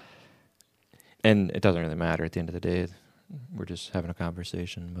it doesn't really matter at the end of the day. We're just having a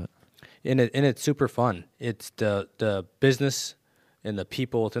conversation, but and it's super fun. It's the business and the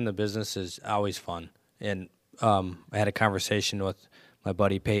people within the business is always fun. And I had a conversation with my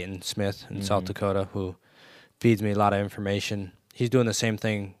buddy Peyton Smith in South Dakota, who feeds me a lot of information. He's doing the same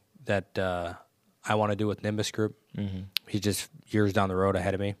thing that I want to do with Nimbus Group. Mm-hmm. He's just years down the road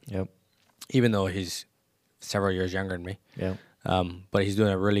ahead of me. Yep. Even though he's several years younger than me. Yep. But he's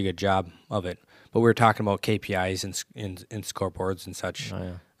doing a really good job of it. But we were talking about KPIs and scoreboards and such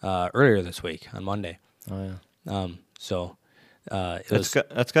earlier this week on Monday. Oh yeah. That's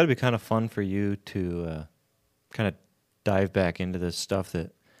got to be kind of fun for you to kind of dive back into this stuff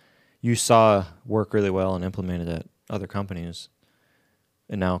that you saw work really well and implemented at other companies,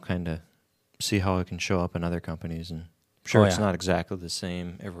 and now kind of see how it can show up in other companies. And I'm sure it's not exactly the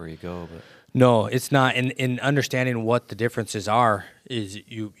same everywhere you go, but no, it's not. In understanding what the differences are, is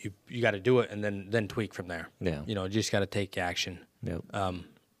you got to do it and then tweak from there. Yeah, you just got to take action. Yep.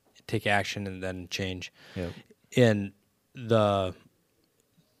 Take action and then change. Yep. In the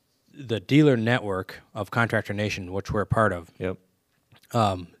dealer network of Contractor Nation, which we're a part of. Yep.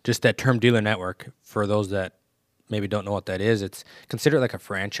 Just that term dealer network, for those that maybe don't know what that is, it's considered like a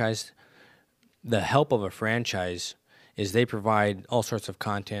franchise. The help of a franchise is they provide all sorts of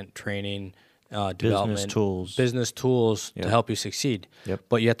content, training, development, business tools to help you succeed. Yep.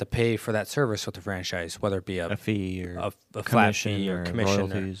 But you have to pay for that service with the franchise, whether it be a fee or a flat fee or commission.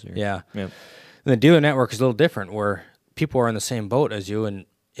 Royalties Yeah. Yep. And the dealer network is a little different, where people are in the same boat as you, and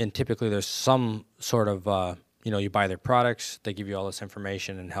and typically there's some sort of, you buy their products, they give you all this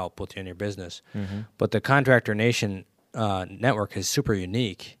information and help within your business. Mm-hmm. But the Contractor Nation network is super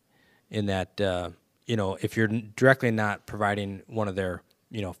unique in that, if you're directly not providing one of their,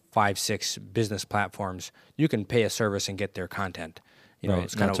 5-6 business platforms, you can pay a service and get their content. Right.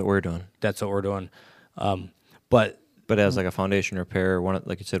 It's That's what we're doing. That's what we're doing. But as like a foundation repair,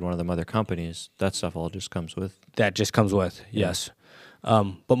 like you said, one of the mother companies, that stuff all just comes with. that just comes with, Yeah. yes.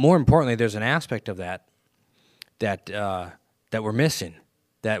 But more importantly, there's an aspect of that we're missing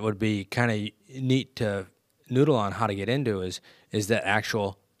that would be kind of neat to noodle on how to get into is the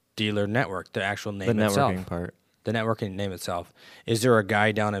actual dealer network, the actual name The itself. networking part. The networking name itself. Is there a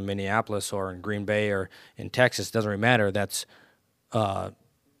guy down in Minneapolis or in Green Bay or in Texas, doesn't really matter, that's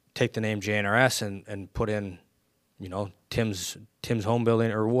take the name J&RS and put in, Tim's Home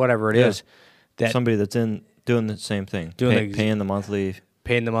Building or whatever it Yeah. is. That Somebody that's doing the same thing, paying the monthly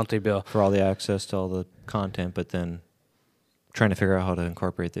paying the monthly bill. for all the access to all the content, but then trying to figure out how to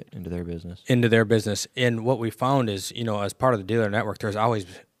incorporate it into their business. And what we found is, as part of the dealer network,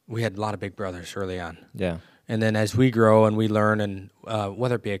 we had a lot of big brothers early on. Yeah. And then as we grow and we learn, and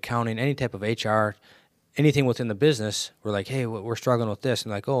whether it be accounting, any type of HR, anything within the business, we're like, hey, we're struggling with this.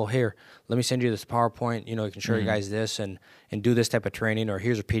 And like, oh, here, let me send you this PowerPoint. You can show you guys this and do this type of training, or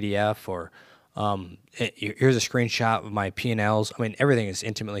here's a PDF, or here's a screenshot of my P&Ls. I mean, everything is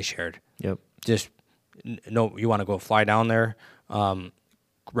intimately shared. Yep. Just no, you want to go fly down there,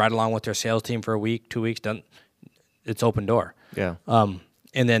 ride along with their sales team for a week, 2 weeks, done. It's open door. Yeah.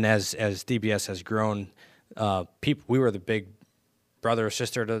 And then as DBS has grown, we were the big brother or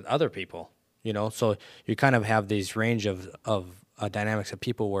sister to other people, So you kind of have these range of dynamics of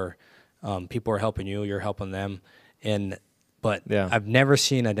people where people are helping you, you're helping them, but Yeah. I've never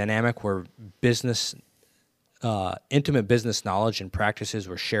seen a dynamic where intimate business knowledge and practices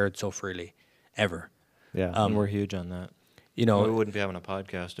were shared so freely, ever. Yeah. And we're huge on that. We wouldn't be having a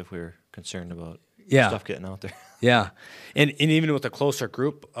podcast if we were concerned about stuff getting out there. Yeah, and even with a closer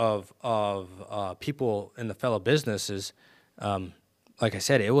group of people in the fellow businesses, like I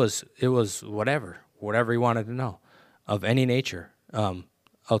said, it was whatever you wanted to know, of any nature,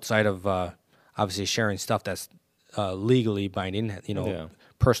 outside of obviously sharing stuff that's legally binding,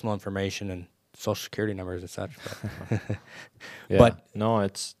 personal information and social security numbers and such. But, Yeah. but no,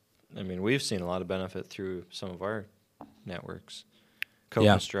 we've seen a lot of benefit through some of our networks. Yeah.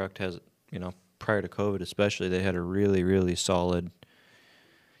 Co-Construct has, prior to COVID especially, they had a really, really solid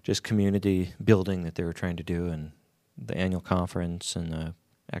just community building that they were trying to do, and the annual conference, and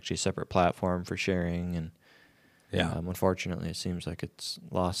actually a separate platform for sharing. And unfortunately, it seems like it's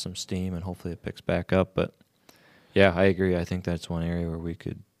lost some steam, and hopefully it picks back up. But yeah, I agree. I think that's one area where we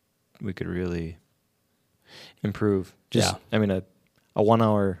could really improve. A 1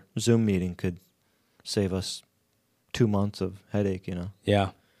 hour Zoom meeting could save us 2 months of headache,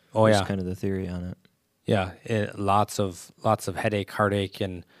 Yeah. Oh, That's yeah. kind of the theory on it. Yeah. Lots of headache, heartache,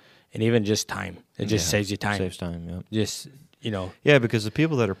 and even just time. It just saves you time. Saves time, yep. Just, Yeah, because the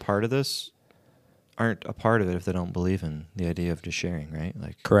people that are part of this aren't a part of it if they don't believe in the idea of just sharing, right?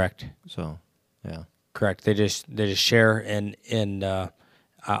 Like, correct. so, yeah. Correct. They just share, and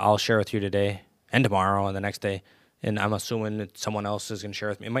I'll share with you today and tomorrow and the next day, and I'm assuming that someone else is going to share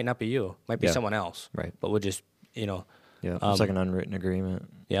with me. It might not be you. It might be someone else. Right. But we'll just, Yeah, it's like an unwritten agreement.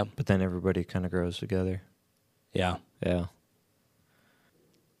 Yeah. But then everybody kind of grows together. Yeah. Yeah.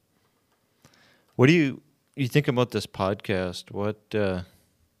 What do you think about this podcast? What do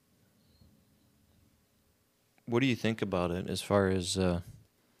you think about it as far as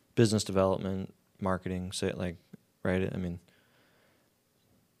business development, marketing, right?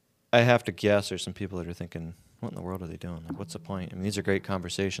 I have to guess there's some people that are thinking, what in the world are they doing? Like, what's the point? These are great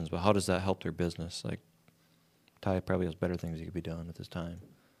conversations, but how does that help their business? Like, Ty probably has better things he could be doing at this time.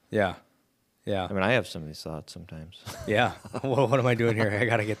 Yeah. Yeah. I have some of these thoughts sometimes. Yeah. Well, what am I doing here? I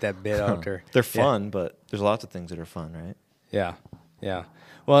got to get that bit out there. They're fun, but there's lots of things that are fun, right? Yeah. Yeah.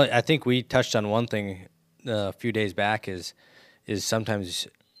 Well, I think we touched on one thing a few days back is sometimes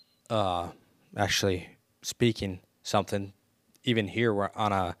actually speaking something, even here we're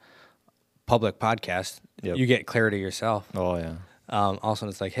on a public podcast, you get clarity yourself. Oh, yeah. Also,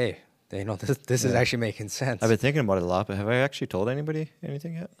 it's like, hey, this is actually making sense. I've been thinking about it a lot, but have I actually told anybody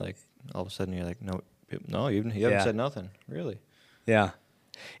anything yet? Like, all of a sudden you're like, no, you haven't said nothing, really. Yeah,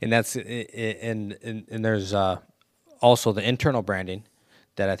 and that's and there's also the internal branding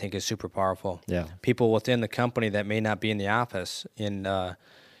that I think is super powerful. Yeah, people within the company that may not be in the office, and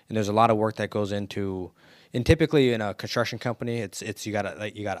there's a lot of work that goes into. And typically in a construction company, it's you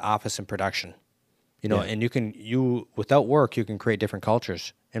got office and production, You know, Yeah. and without work, you can create different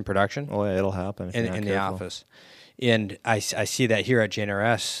cultures in production Oh, yeah, it'll happen if you're not in the careful. office. And I see that here at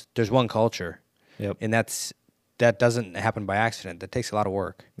J&RS, there's one culture, Yep. and that doesn't happen by accident. That takes a lot of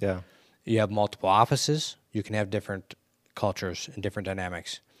work. Yeah. You have multiple offices, you can have different cultures and different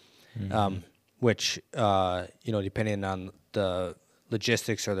dynamics, which, depending on the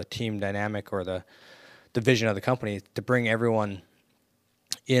logistics or the team dynamic or the vision of the company, to bring everyone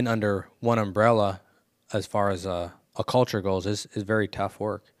in under one umbrella as far as a culture goes is very tough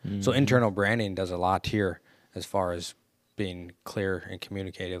work. So internal branding does a lot here as far as being clear and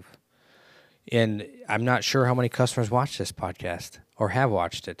communicative. And I'm not sure how many customers watch this podcast or have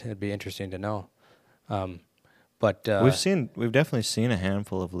watched it. It'd be interesting to know. But We've definitely seen a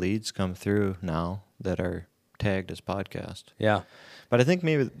handful of leads come through now that are tagged as podcast. yeah, But I think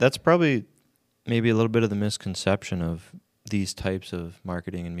maybe that's probably maybe a little bit of the misconception of these types of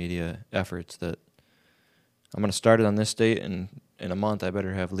marketing and media efforts, that I'm going to start it on this date, and in a month I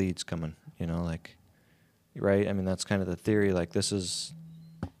better have leads coming, right? I mean, that's kind of the theory. Like, this is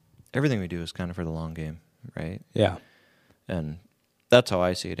everything we do is kind of for the long game, right? yeah, And that's how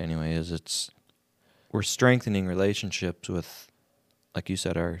I see it anyway, we're strengthening relationships with, like you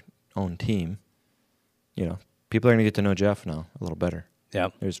said, our own team. People are going to get to know Jeff now a little better. yeah,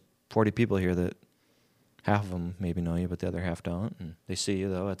 There's 40 people here that half of them maybe know you, but the other half don't. And they see you,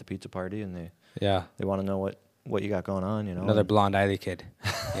 though, at the pizza party, and yeah. they want to know what you got going on, Another blonde Aili kid.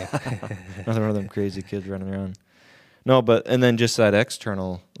 Yeah, Another one of them crazy kids running around. No, and then just that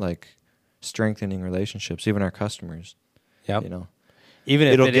external, strengthening relationships, even our customers. yep. Even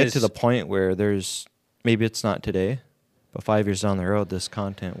if it'll it get is to the point where maybe it's not today, but 5 years down the road, this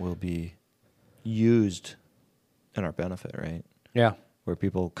content will be used in our benefit, right? Yeah, Where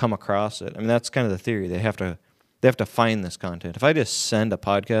people come across it. I mean, that's kind of the theory. They have to find this content. If I just send a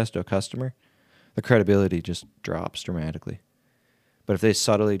podcast to a customer, the credibility just drops dramatically. But if they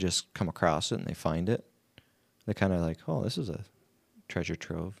subtly just come across it and they find it, they kind of oh, this is a treasure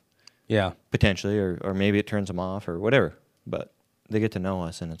trove. yeah, Potentially, or maybe it turns them off or whatever. But they get to know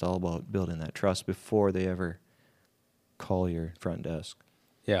us, and it's all about building that trust before they ever call your front desk.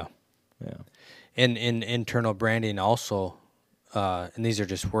 yeah. Yeah. And in internal branding also, and these are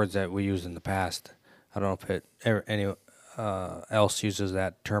just words that we used in the past. I don't know if any else uses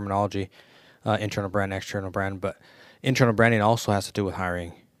that terminology, internal brand, external brand, but internal branding also has to do with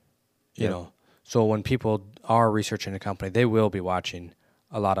hiring. You Yep. know, so when people are researching a company, they will be watching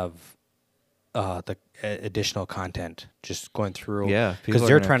a lot of the additional content, just going through. Yeah, people because are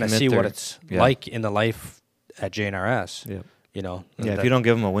they're gonna trying to commit see what their- it's yeah. like in the life at J&RS. Yep. Yeah, If you don't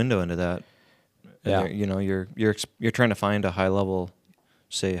give them a window into that, Yeah. you're trying to find a high level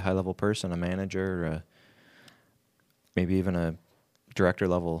person, a manager, or maybe even a director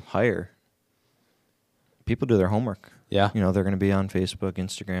level hire. People do their homework. Yeah. They're going to be on Facebook,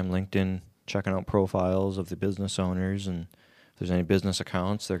 Instagram, LinkedIn, checking out profiles of the business owners, and if there's any business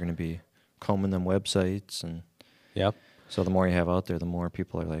accounts, they're going to be combing them websites, and Yep. so the more you have out there, the more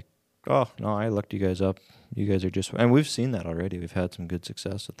people are like, oh no, I looked you guys up. You guys are just, and we've seen that already. We've had some good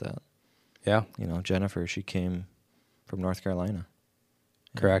success with that. Yeah. Jennifer, she came from North Carolina.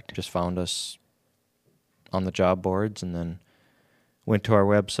 Correct. Just found us on the job boards, and then went to our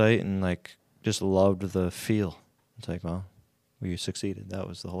website and just loved the feel. It's well, we succeeded. That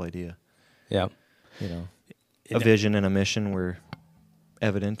was the whole idea. Yeah. A vision and a mission were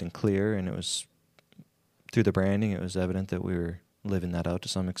evident and clear, and it was through the branding. It was evident that we were living that out to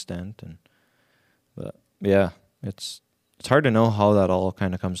some extent. But yeah, it's hard to know how that all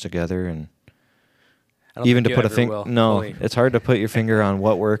kind of comes together, and I don't even think to you put a ever finger. will No, fully. it's hard to put your finger on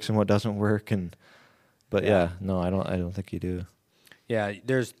what works and what doesn't work, but yeah, no, I don't think you do. Yeah,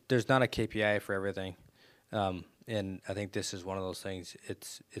 there's not a KPI for everything, and I think this is one of those things.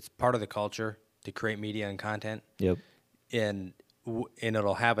 It's part of the culture to create media and content, Yep. and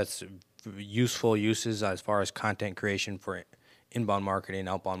it'll have its useful uses as far as content creation for inbound marketing,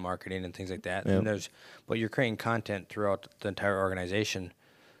 outbound marketing, and things like that. Yep. And but you're creating content throughout the entire organization.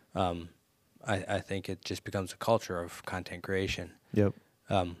 I think it just becomes a culture of content creation. Yep.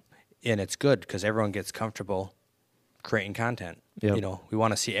 And it's good because everyone gets comfortable creating content. Yep. We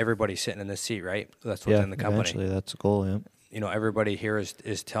want to see everybody sitting in this seat, right? That's what's in the company. Eventually that's the goal. Yep. Everybody here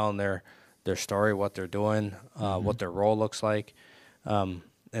is telling their story, what they're doing, what their role looks like. And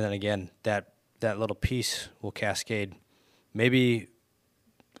then again, that little piece will cascade. Maybe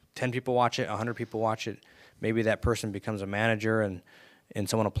 10 people watch it, 100 people watch it. Maybe that person becomes a manager and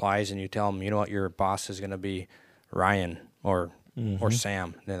someone applies and you tell them, you know what, your boss is going to be Ryan or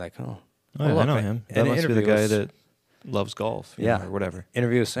Sam. And they're like, oh, Oh, yeah, look, I know him. That and must be the interview guy with- that loves golf, or whatever.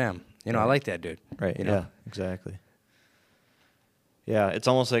 Interview with Sam. You know, I like that dude. Right. You know? Yeah, exactly. Yeah, it's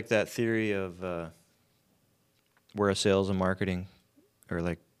almost like that theory of we're a sales and marketing or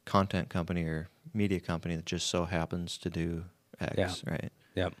like content company or media company that just so happens to do X, right?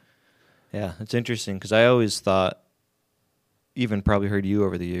 Yep. Yeah, it's interesting because I always thought, even probably heard you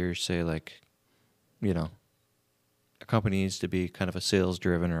over the years say like, you know, a company needs to be kind of a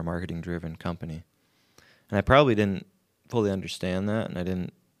sales-driven or a marketing-driven company. And I probably didn't fully understand that, and I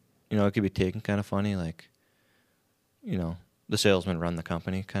didn't, you know, it could be taken kind of funny, like, you know, the salesmen run the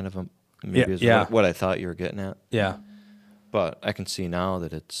company kind of maybe is what I thought you were getting at. Yeah. But I can see now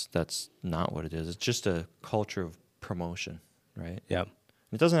that that's not what it is. It's just a culture of promotion, right? Yep.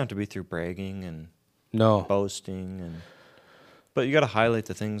 It doesn't have to be through bragging and No. boasting, but you got to highlight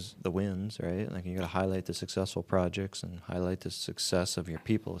the things, the wins, right? Like you got to highlight the successful projects and highlight the success of your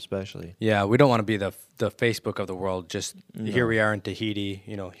people, especially. Yeah, we don't want to be the Facebook of the world. Just here we are in Tahiti,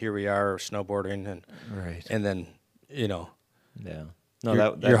 you know, here we are snowboarding, and right, and then, you know, yeah,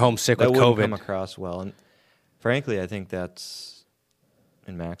 no, you're homesick with wouldn't COVID. come across well, and frankly, I think that's,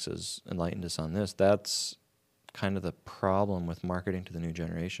 and Max has enlightened us on this. That's kind of the problem with marketing to the new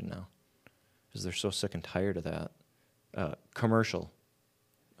generation now, is they're so sick and tired of that commercial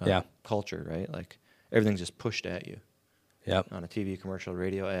culture, right? Like everything's just pushed at you. Yep. On a TV commercial,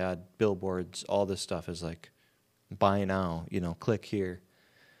 radio ad, billboards, all this stuff is like, buy now, you know, click here.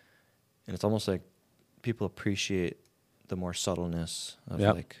 And it's almost like people appreciate the more subtleness of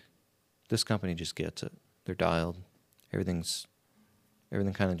like, this company just gets it. They're dialed. Everything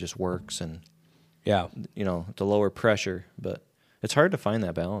kind of just works, and you know, it's a lower pressure, but it's hard to find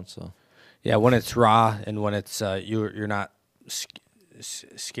that balance though. Yeah, when it's raw and when it's you're not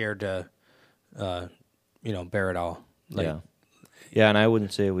scared to you know, bear it all. Like, yeah, and I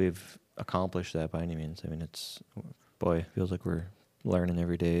wouldn't say we've accomplished that by any means. I mean, it feels like we're learning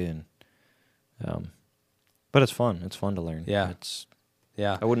every day, and but it's fun. It's fun to learn. Yeah,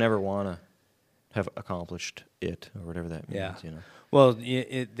 I would never want to have accomplished it or whatever that means. Yeah. You know. Well,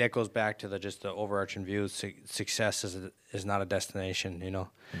 that goes back to the overarching view. Success is not a destination. You know,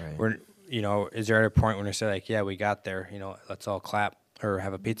 right. You know, is there a point when you say like, yeah, we got there, you know, let's all clap or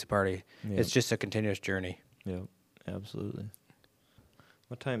have a pizza party? Yep. It's just a continuous journey. Yep, absolutely.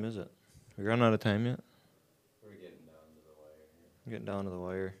 What time is it? We running out of time yet? We're getting down to the wire here. Getting down to the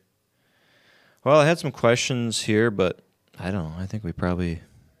wire. Well, I had some questions here, but I don't know. I think we probably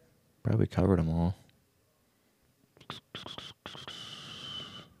covered them all.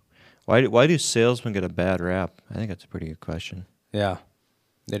 Why do salesmen get a bad rap? I think that's a pretty good question. Yeah.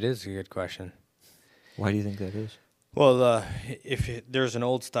 It is a good question. Why do you think that is? Well, there's an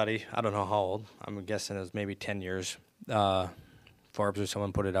old study, I don't know how old, I'm guessing it was maybe 10 years, Forbes or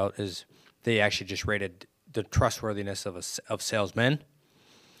someone put it out, is they actually just rated the trustworthiness of salesmen.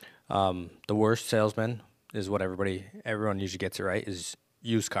 The worst salesman is what everyone usually gets it right, is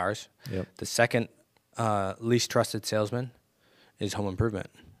used cars. Yep. The second least trusted salesman is home improvement.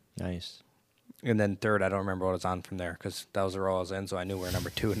 Nice. And then third, I don't remember what was on from there because that was the row I was in, so I knew we were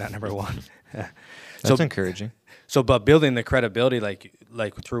number 2 and not number 1. That's encouraging. So, but building the credibility,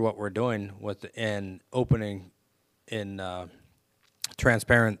 like through what we're doing and opening in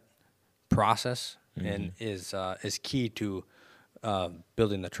transparent process, and is key to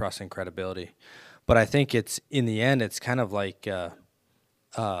building the trust and credibility. But I think it's in the end, it's kind of like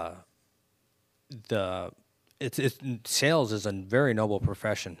sales is a very noble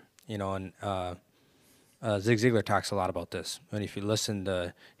profession. You know, and Zig Ziglar talks a lot about this. And if you listen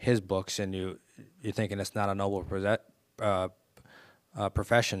to his books and you're thinking it's not a noble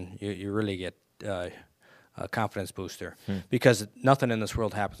profession, you really get a confidence booster because nothing in this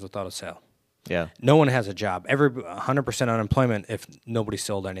world happens without a sale. Yeah. No one has a job. 100% unemployment if nobody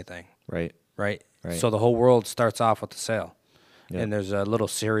sold anything. Right. So the whole world starts off with a sale. Yep. And there's a little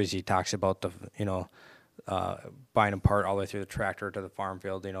series he talks about buying apart all the way through the tractor to the farm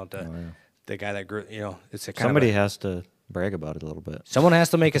field, you know, the guy that grew, you know, it's a kind somebody has to brag about it a little bit. Someone has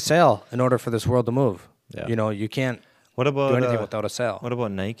to make a sale in order for this world to move. Yeah. You know, you can't do anything without a sale. What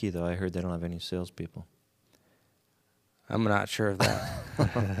about Nike, though? I heard they don't have any salespeople. I'm not sure of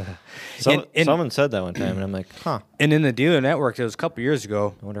that. Someone said that one time, and I'm like, huh. And in the dealer network, it was a couple years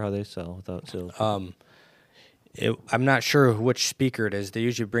ago. I wonder how they sell without sales. I'm not sure which speaker it is. They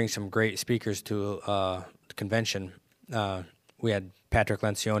usually bring some great speakers to the convention. We had Patrick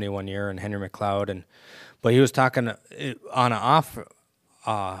Lencioni one year and Henry McLeod, but he was talking on and off.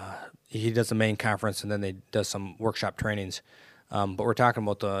 He does the main conference and then they does some workshop trainings. But we're talking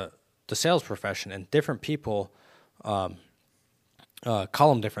about the sales profession, and different people call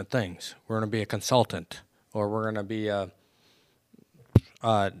them different things. We're going to be a consultant, or we're going to be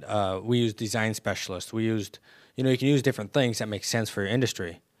We used design specialists. We used, you can use different things that make sense for your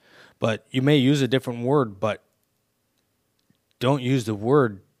industry, but you may use a different word, but don't use the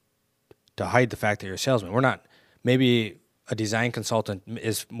word to hide the fact that you're a salesman. We're not. Maybe a design consultant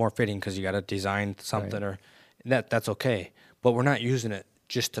is more fitting because you got to design something, Right. or that's okay. But we're not using it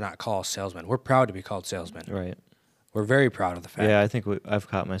just to not call us salesmen. We're proud to be called salesmen. Right. We're very proud of the fact. Yeah, I think I've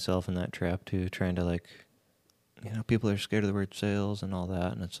caught myself in that trap too, trying to people are scared of the word sales and all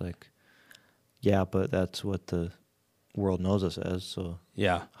that, and it's like, yeah, but that's what the world knows us as. So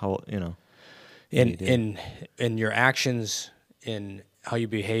Yeah. how what do you do? In your actions, in how you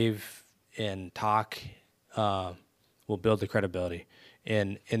behave and talk, will build the credibility,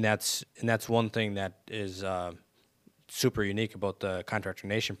 and that's one thing that is super unique about the Contractor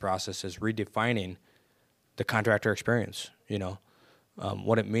Nation process is redefining the contractor experience.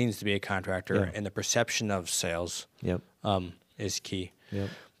 What it means to be a contractor, Yeah. and the perception of sales Yep. is key. Yep.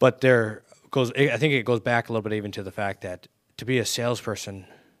 But I think it goes back a little bit even to the fact that to be a salesperson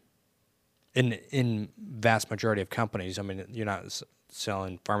in vast majority of companies, I mean, you're not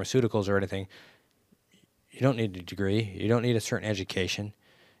selling pharmaceuticals or anything. You don't need a degree. You don't need a certain education.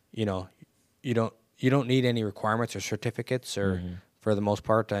 You don't need any requirements or certificates, or for the most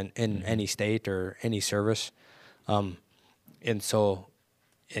part in any state or any service. And so,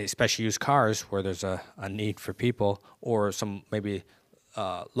 especially used cars where there's a need for people, or some maybe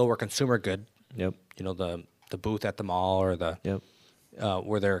lower consumer good. Yep. The booth at the mall, or the Yep.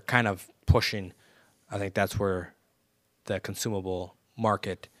 where they're kind of pushing. I think that's where the consumable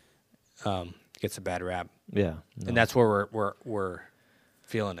market gets a bad rap, Yeah. No. and that's where we're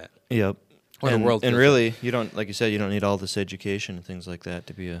feeling it. Yep. Or the world and feels really, you don't, like you said, you don't need all this education and things like that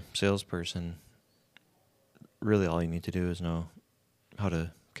to be a salesperson. Really, all you need to do is know how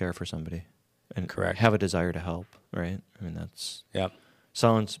to care for somebody and Correct. have a desire to help, right? I mean, that's Yep.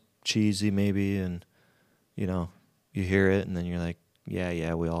 sounds cheesy maybe, and you hear it and then you're like,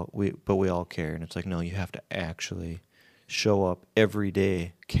 yeah, we all care, and it's like, no, you have to actually show up every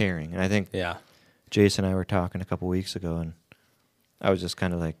day caring. And I think Yeah. Jason and I were talking a couple weeks ago, and I was just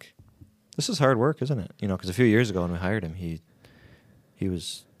kind of like, this is hard work, isn't it? Because a few years ago when we hired him, he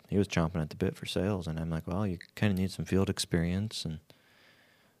was chomping at the bit for sales, and I'm like, well, you kind of need some field experience,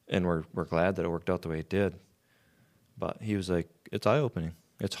 and we're glad that it worked out the way it did. But he was like, it's eye-opening.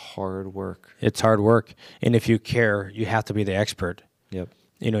 It's hard work. It's hard work, and if you care, you have to be the expert. Yep.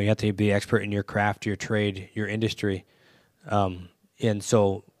 You have to be the expert in your craft, your trade, your industry, and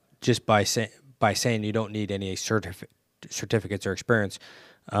so just by saying you don't need any certificates or experience,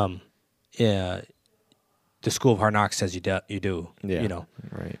 the School of Hard Knocks says you do. Yeah.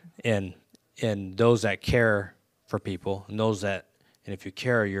 Right. And those that care for people, and if you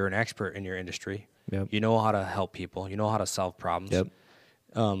care, you're an expert in your industry. Yep. You know how to help people. You know how to solve problems. Yep.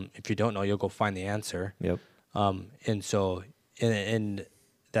 If you don't know, you'll go find the answer. Yep. And so, and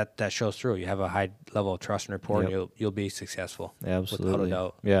that shows through. You have a high level of trust and rapport, Yep. and you'll be successful. Absolutely. Without a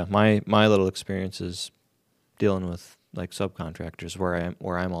doubt. Yeah. My little experience is dealing with like subcontractors where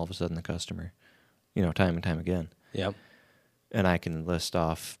I'm all of a sudden the customer, time and time again. Yep. And I can list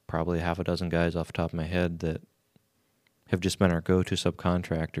off probably half a dozen guys off the top of my head that have just been our go-to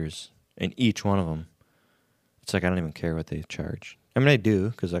subcontractors, and each one of them, it's like I don't even care what they charge. I mean, I do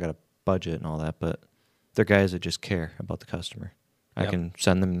because I got a budget and all that, but they're guys that just care about the customer. I Yep. can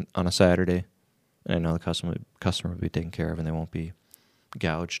send them on a Saturday, and I know the customer will be taken care of, and they won't be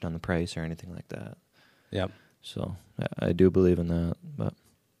gouged on the price or anything like that. Yep. So I do believe in that. But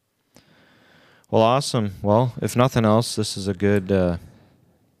well, awesome. Well, if nothing else, this is a good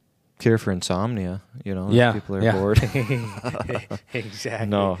cure for insomnia. If people are bored. Exactly.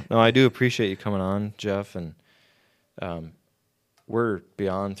 No, I do appreciate you coming on, Jeff, and we're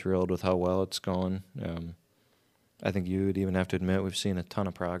beyond thrilled with how well it's going. I think you would even have to admit we've seen a ton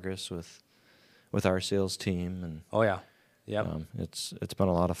of progress with our sales team, and Oh yeah. Yep. it's been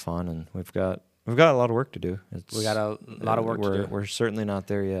a lot of fun, and we've got a lot of work to do. We got a lot of work to do. We're certainly not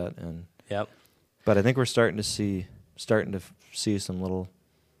there yet, Yep. but I think we're starting to see some little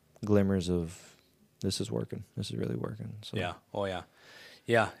glimmers of this is working. This is really working. So Yeah. Oh yeah.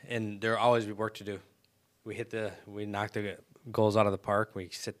 Yeah. And there'll always be work to do. We knock the goals out of the park. We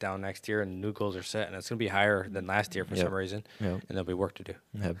sit down next year and new goals are set, and it's going to be higher than last year for Yep. some reason. Yep. And there'll be work to do.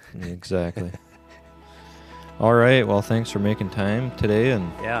 Yep, exactly. All right. Well, thanks for making time today,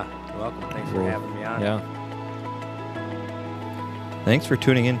 and Yeah. You're welcome. Thanks for having me on. yeah. Thanks for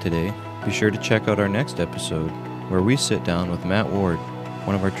tuning in today. Be sure to check out our next episode where we sit down with Matt Ward,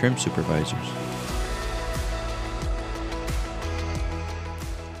 one of our trim supervisors.